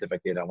to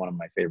pontificate on one of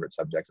my favorite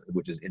subjects,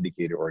 which is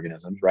indicator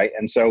organisms, right?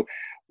 And so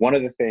one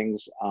of the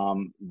things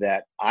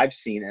that I've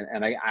seen,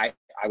 and I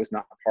was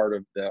not part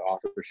of the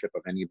authorship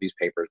of any of these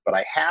papers, but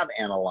I have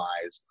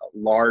analyzed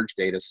large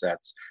data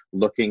sets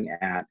looking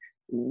at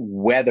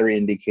weather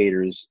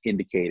indicators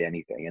indicate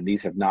anything. And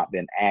these have not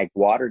been ag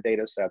water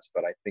data sets,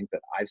 but I think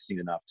that I've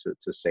seen enough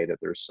to say that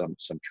there's some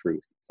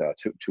truth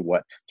to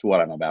what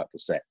I'm about to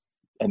say.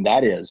 And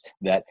that is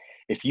that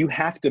if you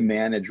have to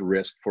manage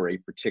risk for a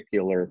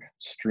particular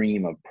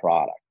stream of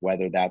product,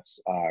 whether that's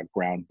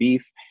ground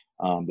beef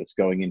that's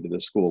going into the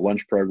school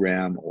lunch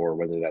program, or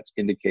whether that's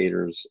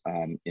indicators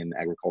in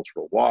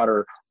agricultural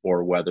water,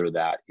 or whether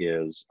that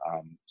is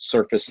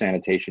surface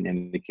sanitation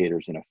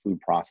indicators in a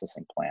food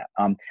processing plant,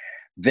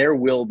 there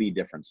will be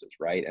differences,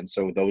 right? And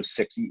so those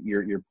six,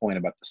 your point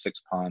about the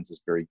 6 ponds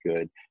is very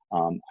good.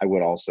 I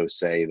would also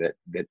say that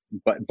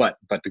but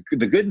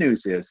the good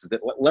news is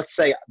that let's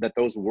say that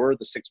those were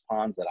the 6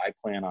 ponds that I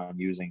plan on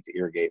using to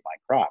irrigate my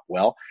crop.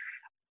 Well,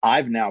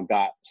 I've now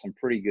got some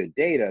pretty good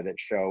data that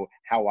show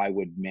how I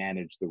would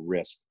manage the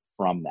risk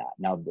from that.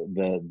 Now,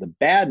 the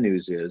bad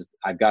news is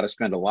I've got to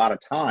spend a lot of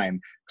time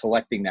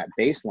collecting that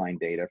baseline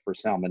data for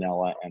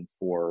salmonella and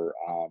for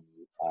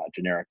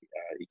generic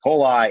E.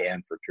 coli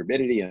and for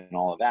turbidity and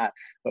all of that.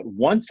 But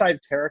once I've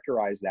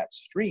characterized that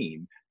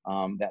stream,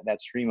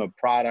 that stream of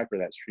product or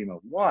that stream of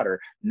water,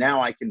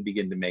 now I can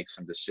begin to make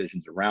some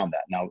decisions around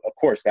that. Now, of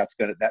course,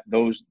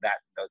 those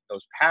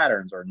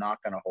patterns are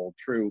not going to hold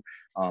true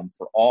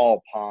for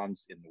all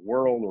ponds in the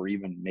world, or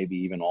maybe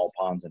even all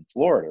ponds in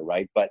Florida,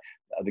 right? But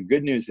the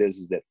good news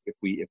is that if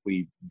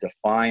we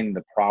define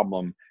the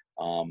problem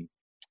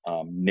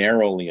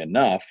narrowly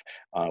enough,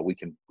 we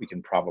can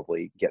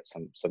probably get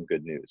some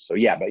good news. So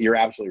yeah, but you're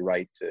absolutely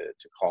right to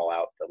call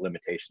out the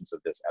limitations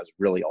of this as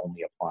really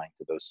only applying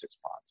to those 6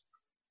 ponds.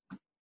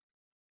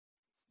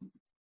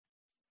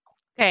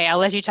 Okay, I'll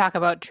let you talk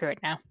about Truett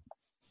now.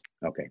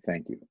 Okay,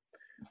 thank you.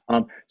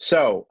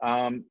 So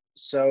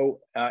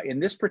in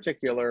this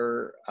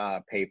particular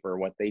paper,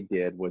 what they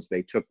did was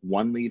they took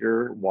 1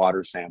 liter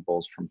water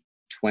samples from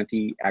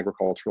 20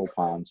 agricultural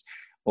ponds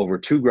over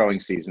 2 growing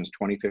seasons,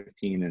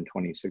 2015 and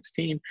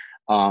 2016.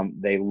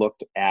 They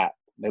looked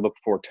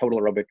for total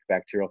aerobic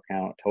bacterial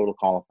count, total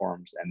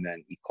coliforms, and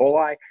then E.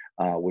 coli,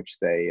 which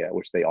they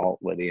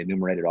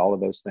enumerated all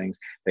of those things.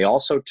 They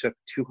also took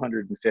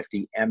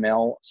 250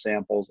 ml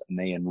samples and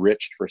they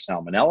enriched for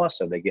salmonella.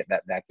 So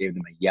that gave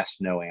them a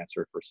yes/no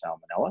answer for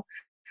salmonella.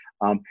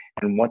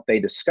 And what they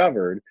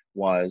discovered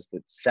was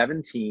that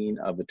 17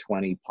 of the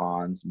 20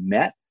 ponds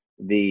met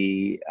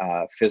the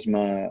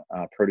FSMA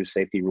produce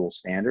safety rule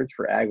standards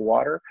for ag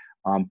water,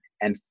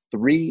 and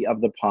 3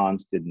 of the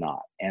ponds did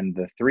not. And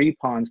the 3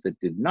 ponds that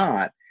did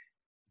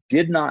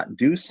not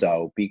do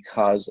so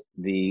because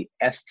the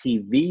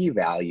STV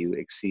value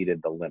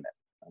exceeded the limit.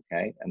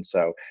 Okay, and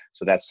so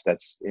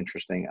that's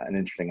interesting, an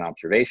interesting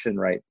observation,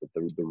 right? That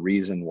the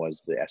reason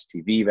was the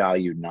STV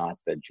value, not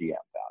the GM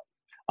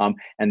value.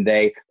 And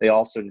they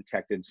also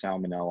detected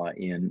salmonella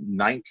in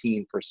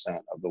 19%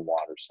 of the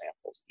water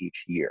samples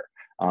each year.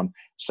 I'll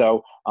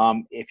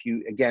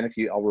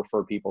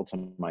refer people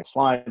to my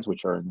slides,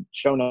 which are in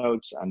show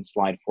notes on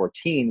slide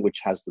 14, which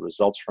has the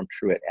results from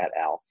Truett et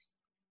al.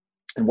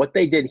 And what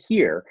they did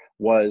here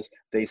was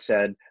they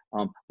said,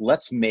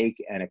 let's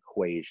make an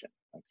equation.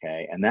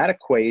 Okay, and that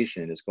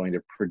equation is going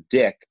to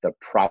predict the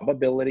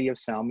probability of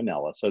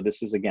salmonella. So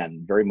this is,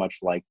 again, very much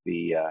like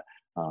the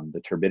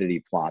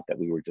turbidity plot that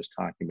we were just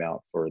talking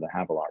about for the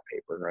Havilar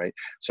paper, right?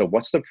 So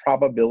what's the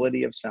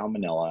probability of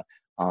salmonella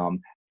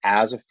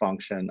as a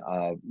function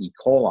of E.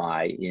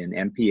 coli in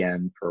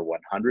MPN per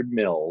 100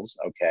 mils,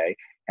 okay?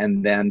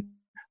 And then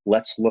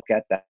let's look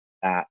at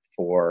that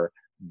for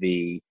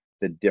the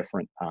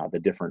different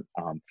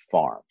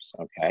farms,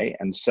 okay?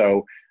 And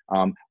so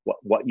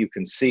what you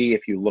can see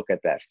if you look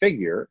at that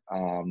figure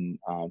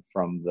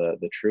from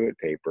the Truett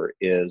paper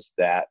is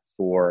that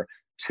for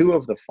 2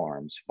 of the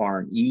farms,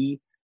 Farm E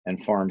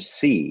and Farm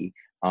C,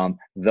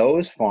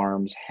 those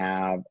farms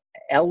have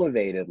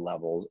elevated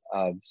levels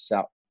of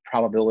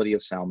probability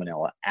of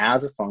salmonella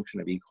as a function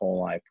of E.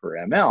 coli per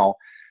ml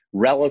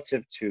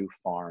relative to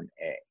Farm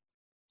A.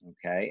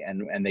 Okay,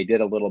 and they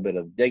did a little bit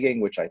of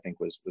digging, which I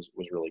think was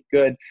really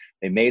good.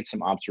 They made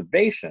some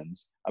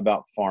observations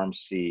about Farm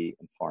C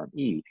and Farm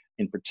E,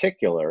 in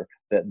particular,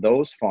 that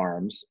those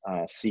farms,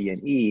 C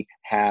and E,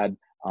 had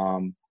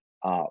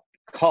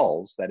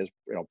culls, that is,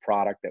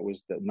 product that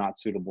was not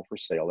suitable for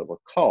sale, that were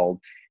culled,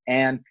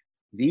 and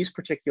these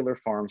particular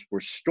farms were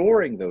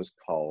storing those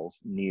culls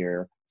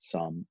near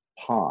some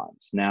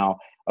ponds. Now,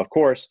 of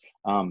course,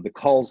 the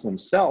culls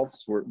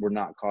themselves were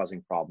not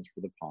causing problems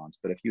for the ponds,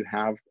 but if you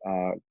have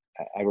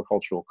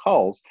agricultural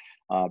culls,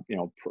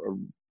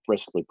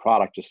 basically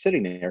product just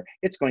sitting there,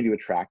 it's going to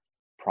attract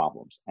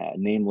problems,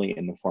 namely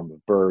in the form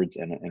of birds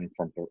and in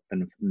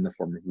the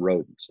form of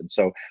rodents. And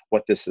so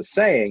what this is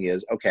saying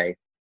is, okay,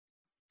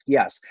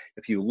 yes,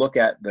 if you look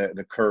at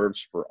the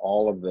curves for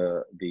all of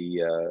the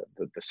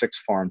 6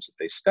 farms that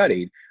they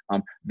studied,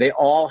 they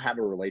all have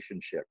a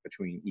relationship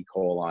between E.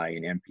 coli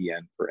and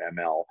MPN per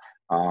ml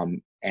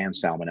and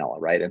salmonella,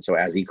 right? And so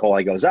as E.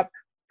 coli goes up,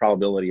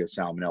 probability of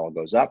salmonella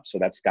goes up. So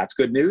that's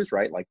good news,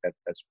 right? Like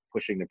that's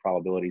pushing the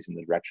probabilities in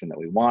the direction that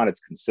we want.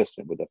 It's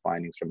consistent with the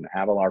findings from the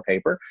Havilar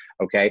paper,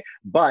 okay?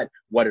 But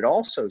what it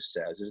also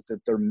says is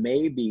that there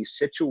may be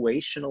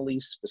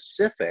situationally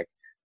specific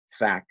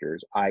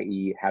factors,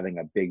 i.e. having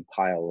a big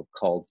pile of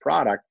culled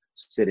product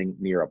sitting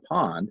near a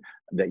pond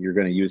that you're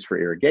going to use for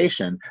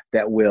irrigation,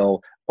 that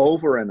will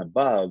over and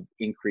above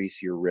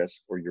increase your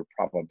risk or your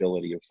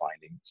probability of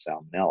finding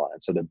salmonella.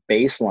 And so the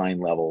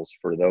baseline levels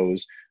for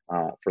those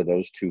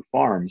 2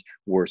 farms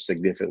were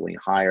significantly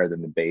higher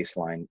than the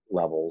baseline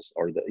levels,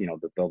 or the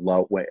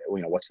low,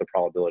 what's the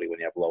probability when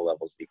you have low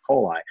levels of E.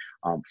 coli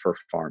for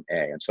farm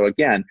A. And so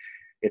again,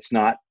 it's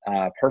not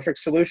a perfect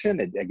solution.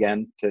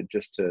 Again, to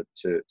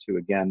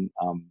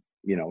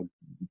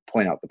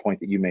point out the point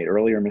that you made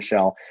earlier,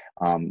 Michelle.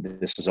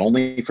 This is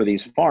only for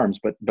these farms,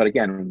 but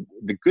again,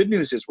 the good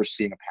news is we're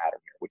seeing a pattern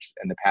here,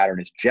 and the pattern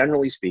is,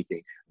 generally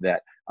speaking,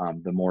 that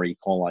the more E.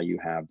 coli you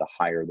have, the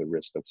higher the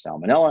risk of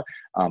salmonella.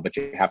 But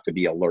you have to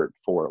be alert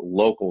for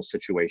local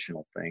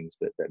situational things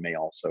that may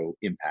also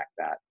impact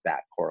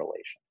that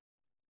correlation.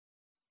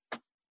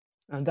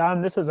 And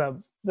Don, this is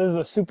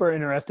a super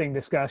interesting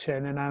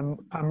discussion, and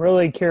I'm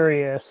really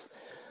curious,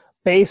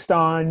 based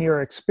on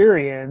your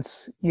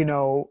experience,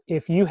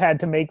 if you had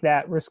to make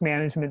that risk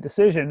management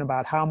decision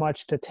about how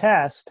much to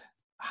test,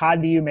 how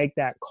do you make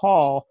that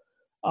call?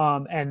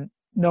 And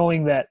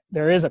knowing that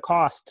there is a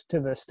cost to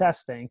this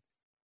testing.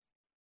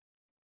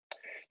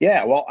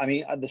 Yeah, well, I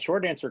mean, the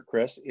short answer,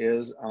 Chris,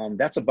 is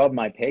that's above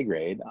my pay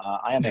grade.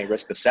 I am a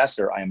risk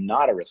assessor. I am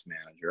not a risk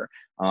manager.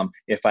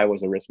 If I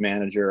was a risk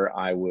manager,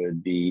 I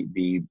would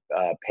be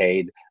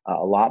paid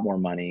a lot more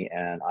money,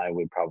 and I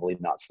would probably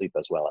not sleep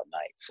as well at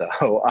night. So,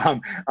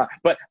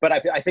 but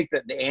I think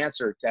that the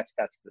answer, that's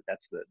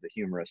the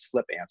humorous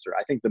flip answer.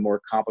 I think the more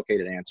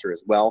complicated answer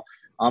is, well,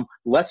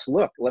 let's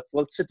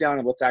sit down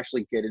and let's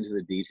actually get into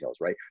the details,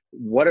 right?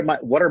 What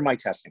are my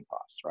testing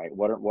costs, right?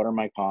 What are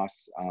my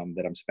costs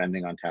that I'm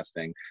spending on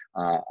testing?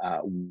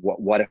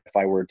 What if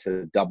I were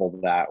to double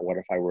that? What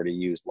if I were to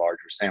use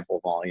larger sample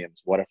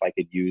volumes? What if I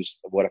could do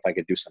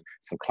some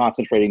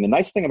concentrating? The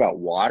nice thing about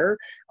water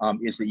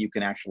is that you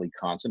can actually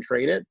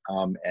concentrate it,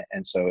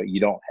 and so you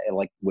don't,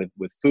 like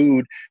with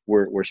food,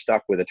 we're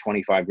stuck with a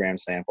 25-gram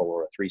sample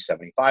or a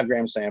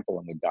 375-gram sample,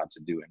 and we've got to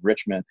do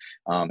enrichment,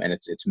 and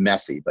it's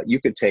messy. But you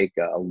could take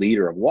a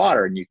liter of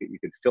water and you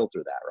could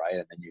filter that, right?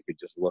 And then you could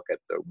just look at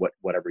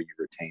whatever you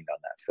retained on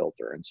that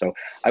filter. And so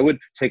I would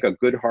take a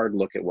good hard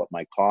look at what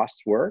my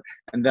costs were,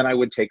 and then I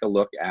would take a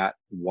look at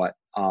what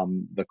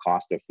the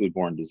cost of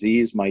foodborne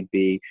disease might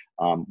be,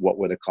 what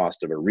would the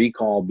cost of a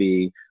recall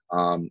be,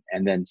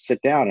 and then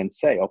sit down and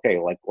say, okay,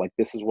 like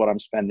this is what I'm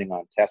spending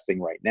on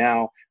testing right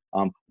now.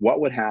 What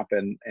would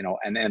happen,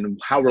 and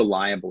how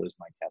reliable is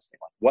my testing?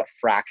 Like, what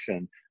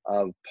fraction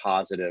of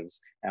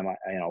positives am I,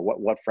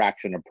 what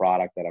fraction of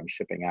product that I'm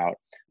shipping out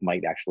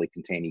might actually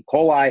contain E.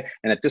 coli?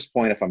 And at this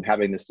point, if I'm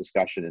having this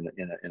discussion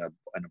in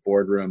a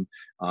boardroom,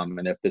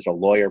 and if there's a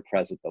lawyer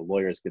present, the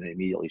lawyer is going to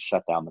immediately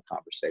shut down the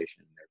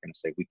conversation. They're going to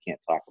say, we can't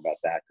talk about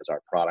that because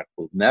our product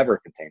will never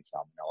contain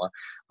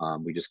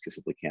salmonella. We just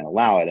simply can't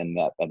allow it. And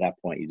at that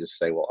point, you just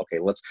say, well, okay,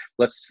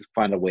 let's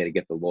find a way to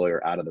get the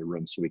lawyer out of the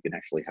room so we can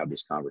actually have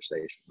this conversation,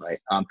 right?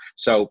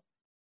 So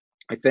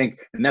I think,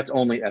 and that's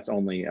only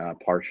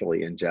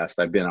partially in jest.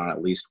 I've been on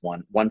at least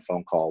one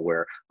phone call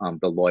where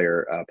the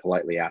lawyer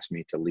politely asked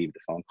me to leave the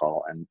phone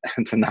call and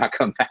to not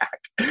come back.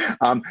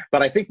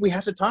 But I think we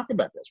have to talk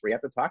about this. We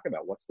have to talk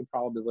about what's the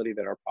probability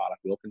that our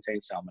product will contain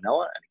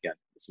salmonella. And again,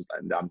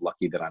 I'm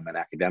lucky that I'm an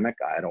academic.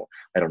 I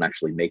don't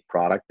actually make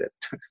product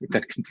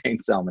that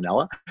contains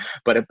salmonella.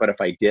 But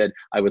if I did,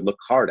 I would look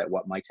hard at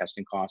what my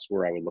testing costs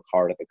were. I would look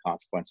hard at the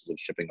consequences of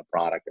shipping a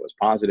product that was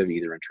positive,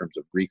 either in terms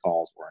of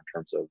recalls or in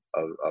terms of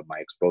my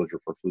exposure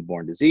for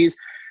foodborne disease.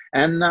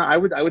 And I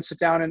would sit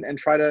down and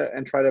try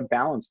to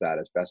balance that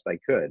as best I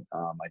could.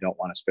 I don't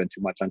want to spend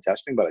too much on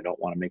testing, but I don't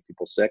want to make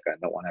people sick. I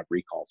don't want to have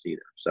recalls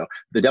either. So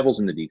the devil's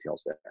in the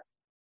details there.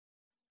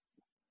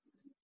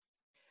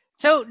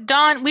 So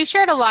Don, we've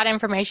shared a lot of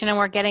information, and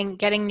we're getting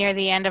near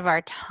the end of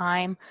our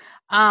time.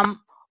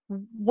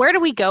 Where do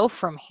we go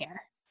from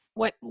here?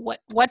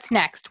 What's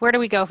next? Where do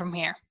we go from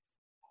here?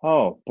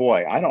 Oh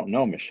boy, I don't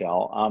know,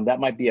 Michelle. That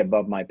might be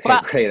above my pay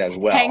grade as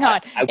well. Hang on.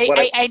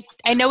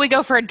 I know we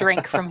go for a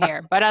drink from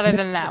here, but other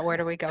than that, where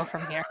do we go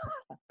from here?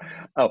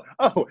 Oh,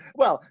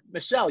 well,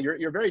 Michelle,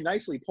 you're very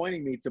nicely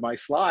pointing me to my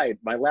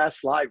last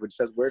slide, which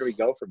says, where do we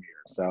go from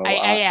here? So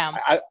I am.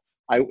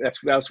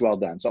 That's well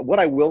done. So what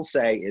I will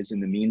say is, in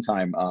the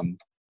meantime,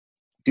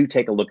 do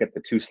take a look at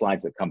the 2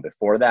 slides that come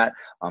before that.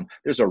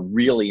 There's a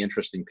really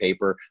interesting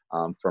paper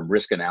from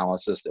Risk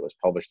Analysis that was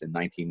published in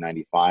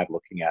 1995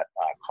 looking at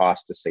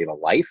cost to save a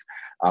life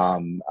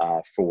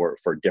for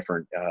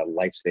different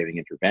life-saving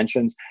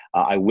interventions.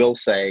 I will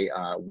say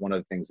one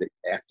of the things that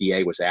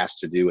FDA was asked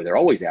to do, and they're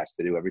always asked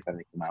to do every time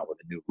they come out with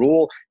a new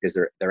rule, is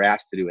they're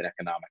asked to do an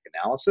economic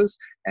analysis,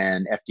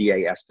 and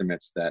FDA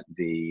estimates that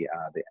the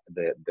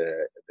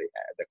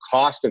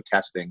cost of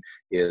testing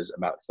is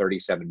about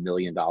 $37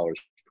 million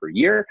per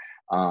year,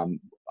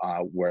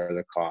 where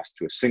the cost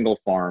to a single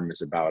farm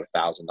is about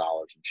 $1,000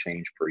 and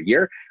change per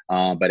year.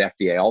 But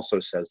FDA also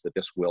says that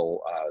this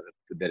will,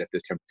 that if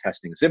the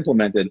testing is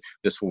implemented,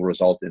 this will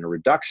result in a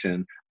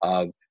reduction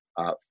of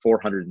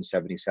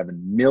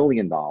 $477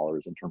 million in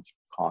terms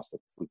of cost of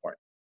foodborne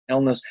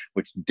illness,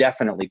 which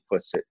definitely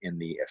puts it in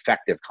the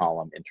effective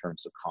column in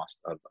terms of cost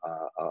of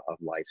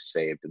life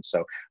saved. And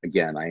so,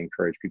 again, I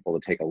encourage people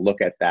to take a look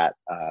at that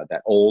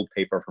old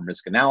paper from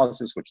Risk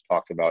Analysis, which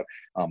talks about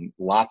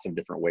lots of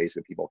different ways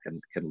that people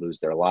can lose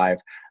their life,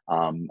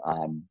 and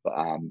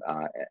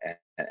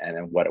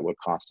what it would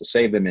cost to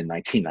save them in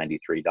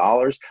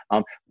 $1993.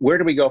 Where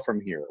do we go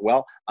from here?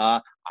 Well,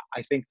 I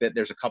think that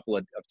there's a couple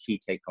of key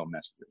take-home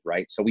messages,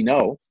 right? So we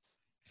know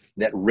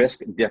that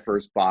risk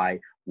differs by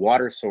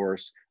water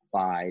source,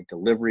 by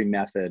delivery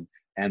method,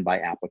 and by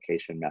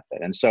application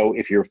method. And so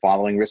if you're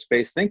following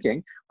risk-based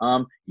thinking,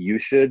 you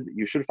should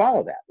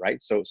follow that,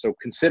 right? So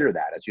consider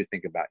that as you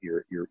think about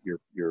your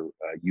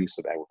use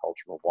of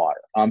agricultural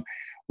water.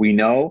 We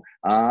know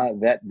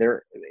that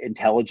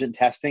intelligent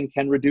testing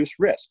can reduce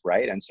risk,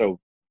 right? And so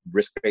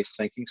risk-based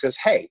thinking says,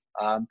 hey,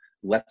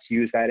 let's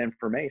use that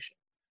information.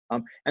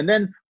 And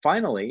then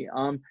finally,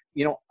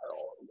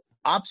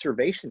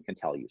 observation can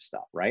tell you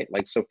stuff, right?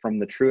 Like, so from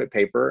the Truett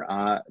paper,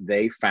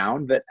 they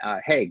found that,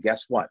 hey,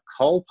 guess what?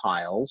 Cull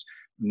piles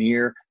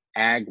near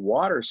ag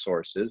water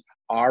sources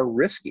are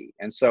risky.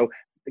 And so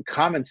the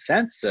common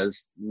sense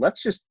says,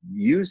 let's just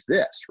use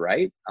this,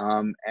 right?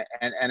 And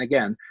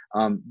again,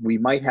 we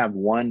might have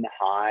one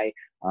high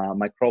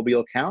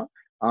microbial count,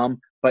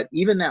 but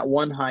even that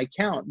one high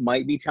count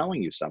might be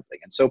telling you something.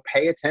 And so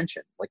pay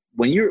attention. Like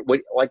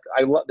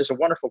there's a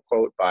wonderful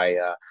quote by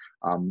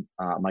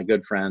my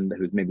good friend,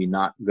 who's maybe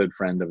not a good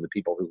friend of the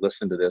people who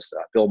listen to this,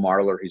 Bill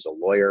Marler. He's a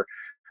lawyer.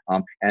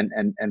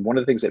 And one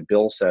of the things that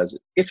Bill says,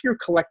 if you're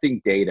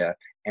collecting data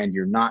and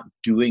you're not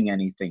doing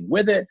anything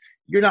with it,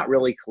 you're not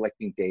really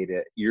collecting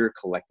data, you're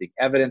collecting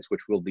evidence,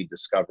 which will be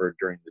discovered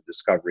during the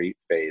discovery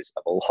phase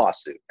of a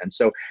lawsuit. And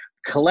so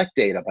collect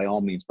data by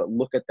all means, but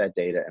look at that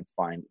data and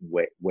find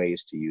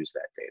ways to use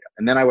that data.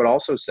 And then I would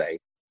also say,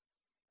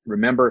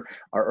 remember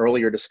our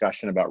earlier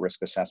discussion about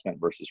risk assessment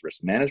versus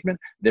risk management.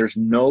 There's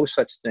no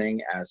such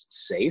thing as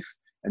safe.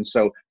 And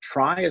so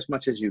try as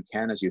much as you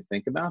can as you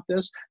think about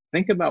this.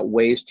 Think about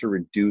ways to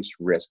reduce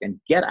risk and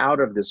get out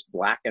of this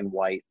black and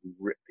white,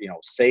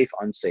 safe,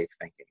 unsafe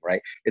thinking,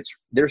 right?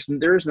 There is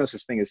no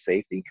such thing as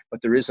safety,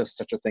 but there is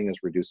such a thing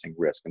as reducing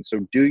risk. And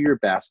so do your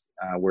best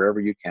wherever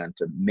you can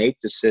to make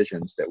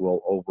decisions that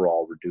will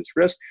overall reduce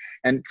risk,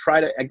 and try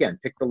to, again,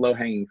 pick the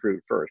low-hanging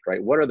fruit first,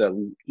 right? What are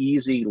the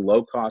easy,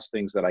 low-cost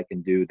things that I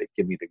can do that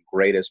give me the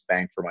greatest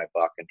bang for my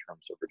buck in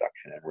terms of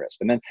reduction in risk?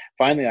 And then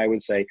finally, I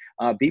would say,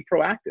 be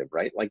proactive,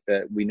 right? Like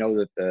we know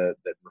that the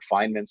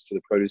refinements to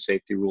the produce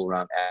safety rule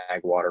around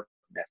ag water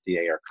from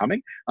FDA are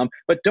coming,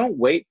 but don't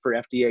wait for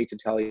FDA to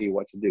tell you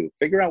what to do.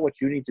 Figure out what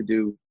you need to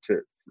do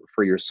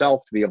for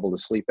yourself to be able to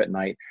sleep at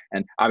night,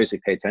 and obviously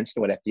pay attention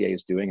to what FDA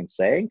is doing and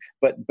saying,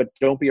 but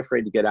don't be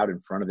afraid to get out in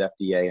front of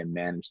FDA and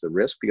manage the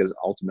risk, because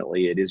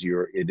ultimately it is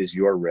your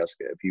risk.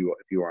 If you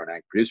are an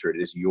ag producer,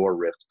 it is your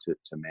risk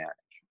to manage.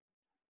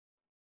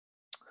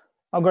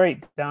 Oh,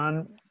 great,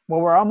 Don. Well,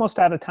 we're almost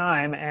out of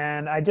time,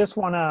 and I just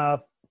want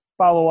to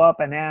follow up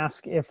and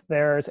ask if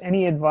there's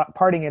any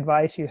parting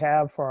advice you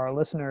have for our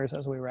listeners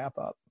as we wrap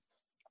up.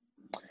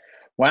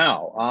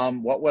 Wow.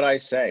 What would I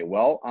say?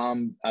 Well,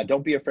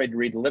 don't be afraid to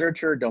read the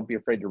literature. Don't be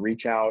afraid to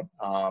reach out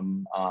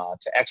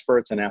to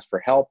experts and ask for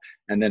help.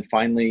 And then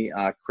finally,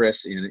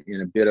 Chris,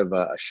 in a bit of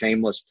a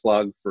shameless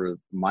plug for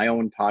my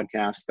own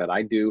podcast that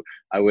I do,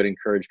 I would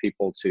encourage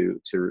people to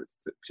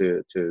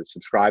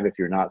subscribe, if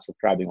you're not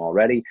subscribing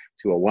already,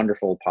 to a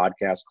wonderful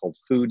podcast called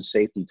Food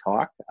Safety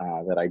Talk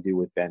that I do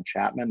with Ben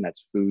Chapman.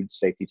 That's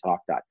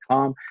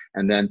foodsafetytalk.com.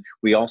 And then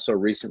we also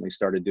recently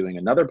started doing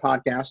another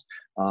podcast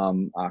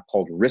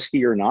called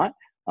Risky or Not,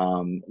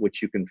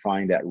 which you can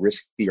find at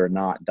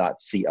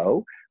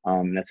riskyornot.co.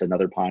 That's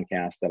another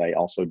podcast that I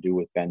also do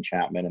with Ben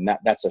Chapman, and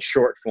that's a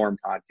short form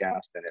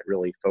podcast, and it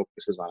really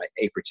focuses on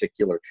a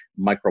particular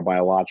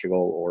microbiological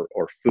or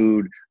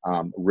food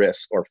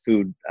risk or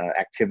food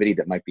activity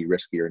that might be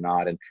risky or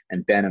not.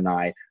 And Ben and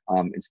I,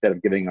 instead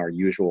of giving our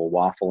usual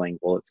waffling,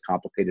 well, it's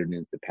complicated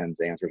and it depends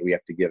answers, we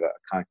have to give a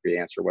concrete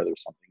answer whether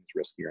something is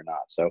risky or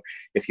not. So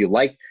if you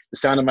like the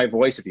sound of my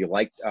voice, if you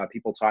like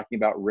people talking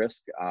about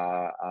risk,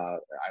 I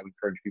would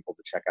encourage people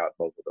to check out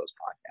both of those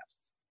podcasts.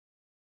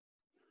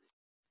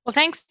 Well,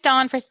 thanks,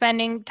 Don, for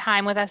spending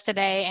time with us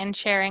today and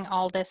sharing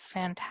all this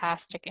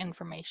fantastic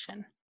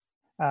information.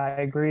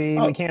 I agree.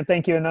 Oh. We can't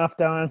thank you enough,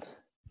 Don.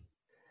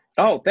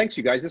 Oh, thanks,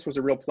 you guys. This was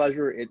a real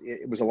pleasure.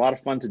 It was a lot of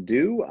fun to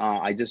do.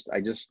 I just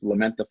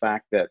lament the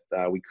fact that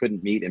we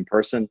couldn't meet in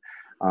person.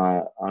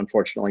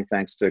 Unfortunately,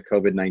 thanks to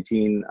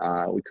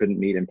COVID-19, we couldn't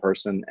meet in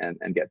person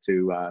and get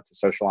to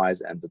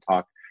socialize and to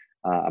talk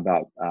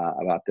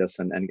about this.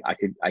 And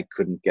I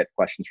couldn't get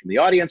questions from the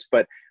audience,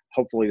 but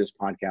hopefully this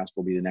podcast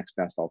will be the next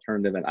best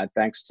alternative. And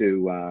thanks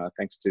to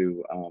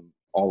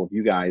all of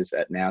you guys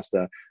at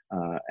NASDA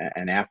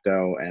and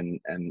AFTO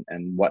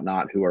and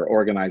whatnot who are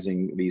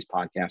organizing these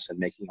podcasts and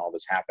making all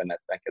this happen. I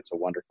think it's a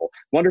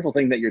wonderful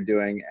thing that you're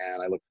doing,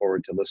 and I look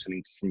forward to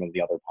listening to some of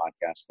the other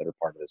podcasts that are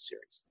part of this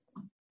series.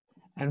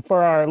 And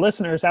for our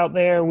listeners out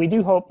there, we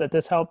do hope that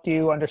this helped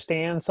you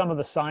understand some of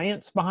the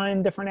science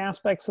behind different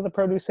aspects of the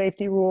produce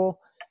safety rule.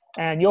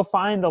 And you'll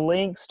find the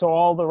links to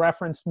all the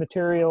referenced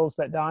materials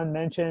that Don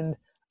mentioned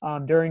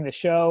during the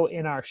show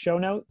in our show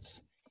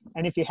notes.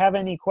 And if you have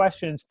any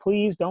questions,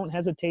 please don't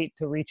hesitate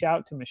to reach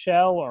out to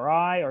Michelle or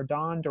I or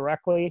Don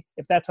directly,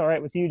 if that's all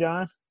right with you,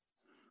 Don.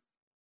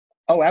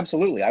 Oh,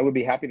 absolutely. I would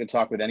be happy to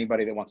talk with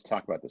anybody that wants to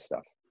talk about this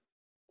stuff.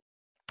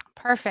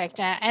 Perfect.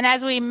 And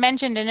as we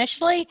mentioned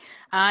initially,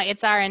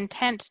 it's our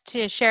intent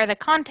to share the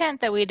content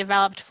that we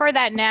developed for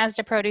that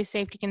NASDA Produce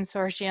Safety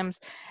Consortium's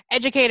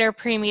Educator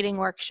Pre-Meeting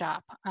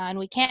Workshop. And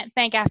we can't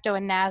thank AFTO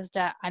and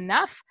NASDA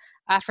enough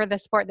for the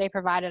support they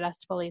provided us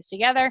to pull these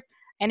together.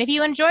 And if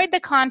you enjoyed the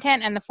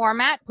content and the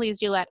format, please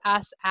do let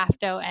us,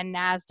 AFTO, and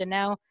NASDA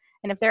know.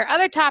 And if there are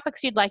other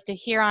topics you'd like to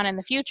hear on in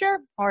the future,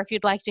 or if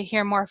you'd like to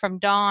hear more from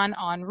Don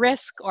on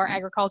risk or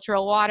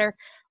agricultural water,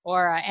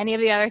 or any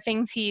of the other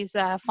things he's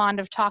fond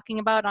of talking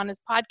about on his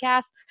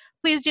podcast,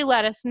 please do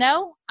let us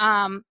know,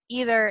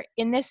 either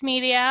in this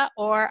media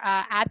or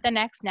at the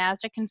next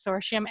NASDA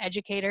Consortium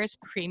Educators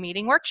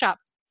Pre-Meeting Workshop.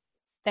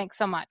 Thanks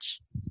so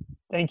much.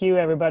 Thank you,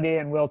 everybody,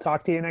 and we'll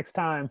talk to you next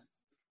time.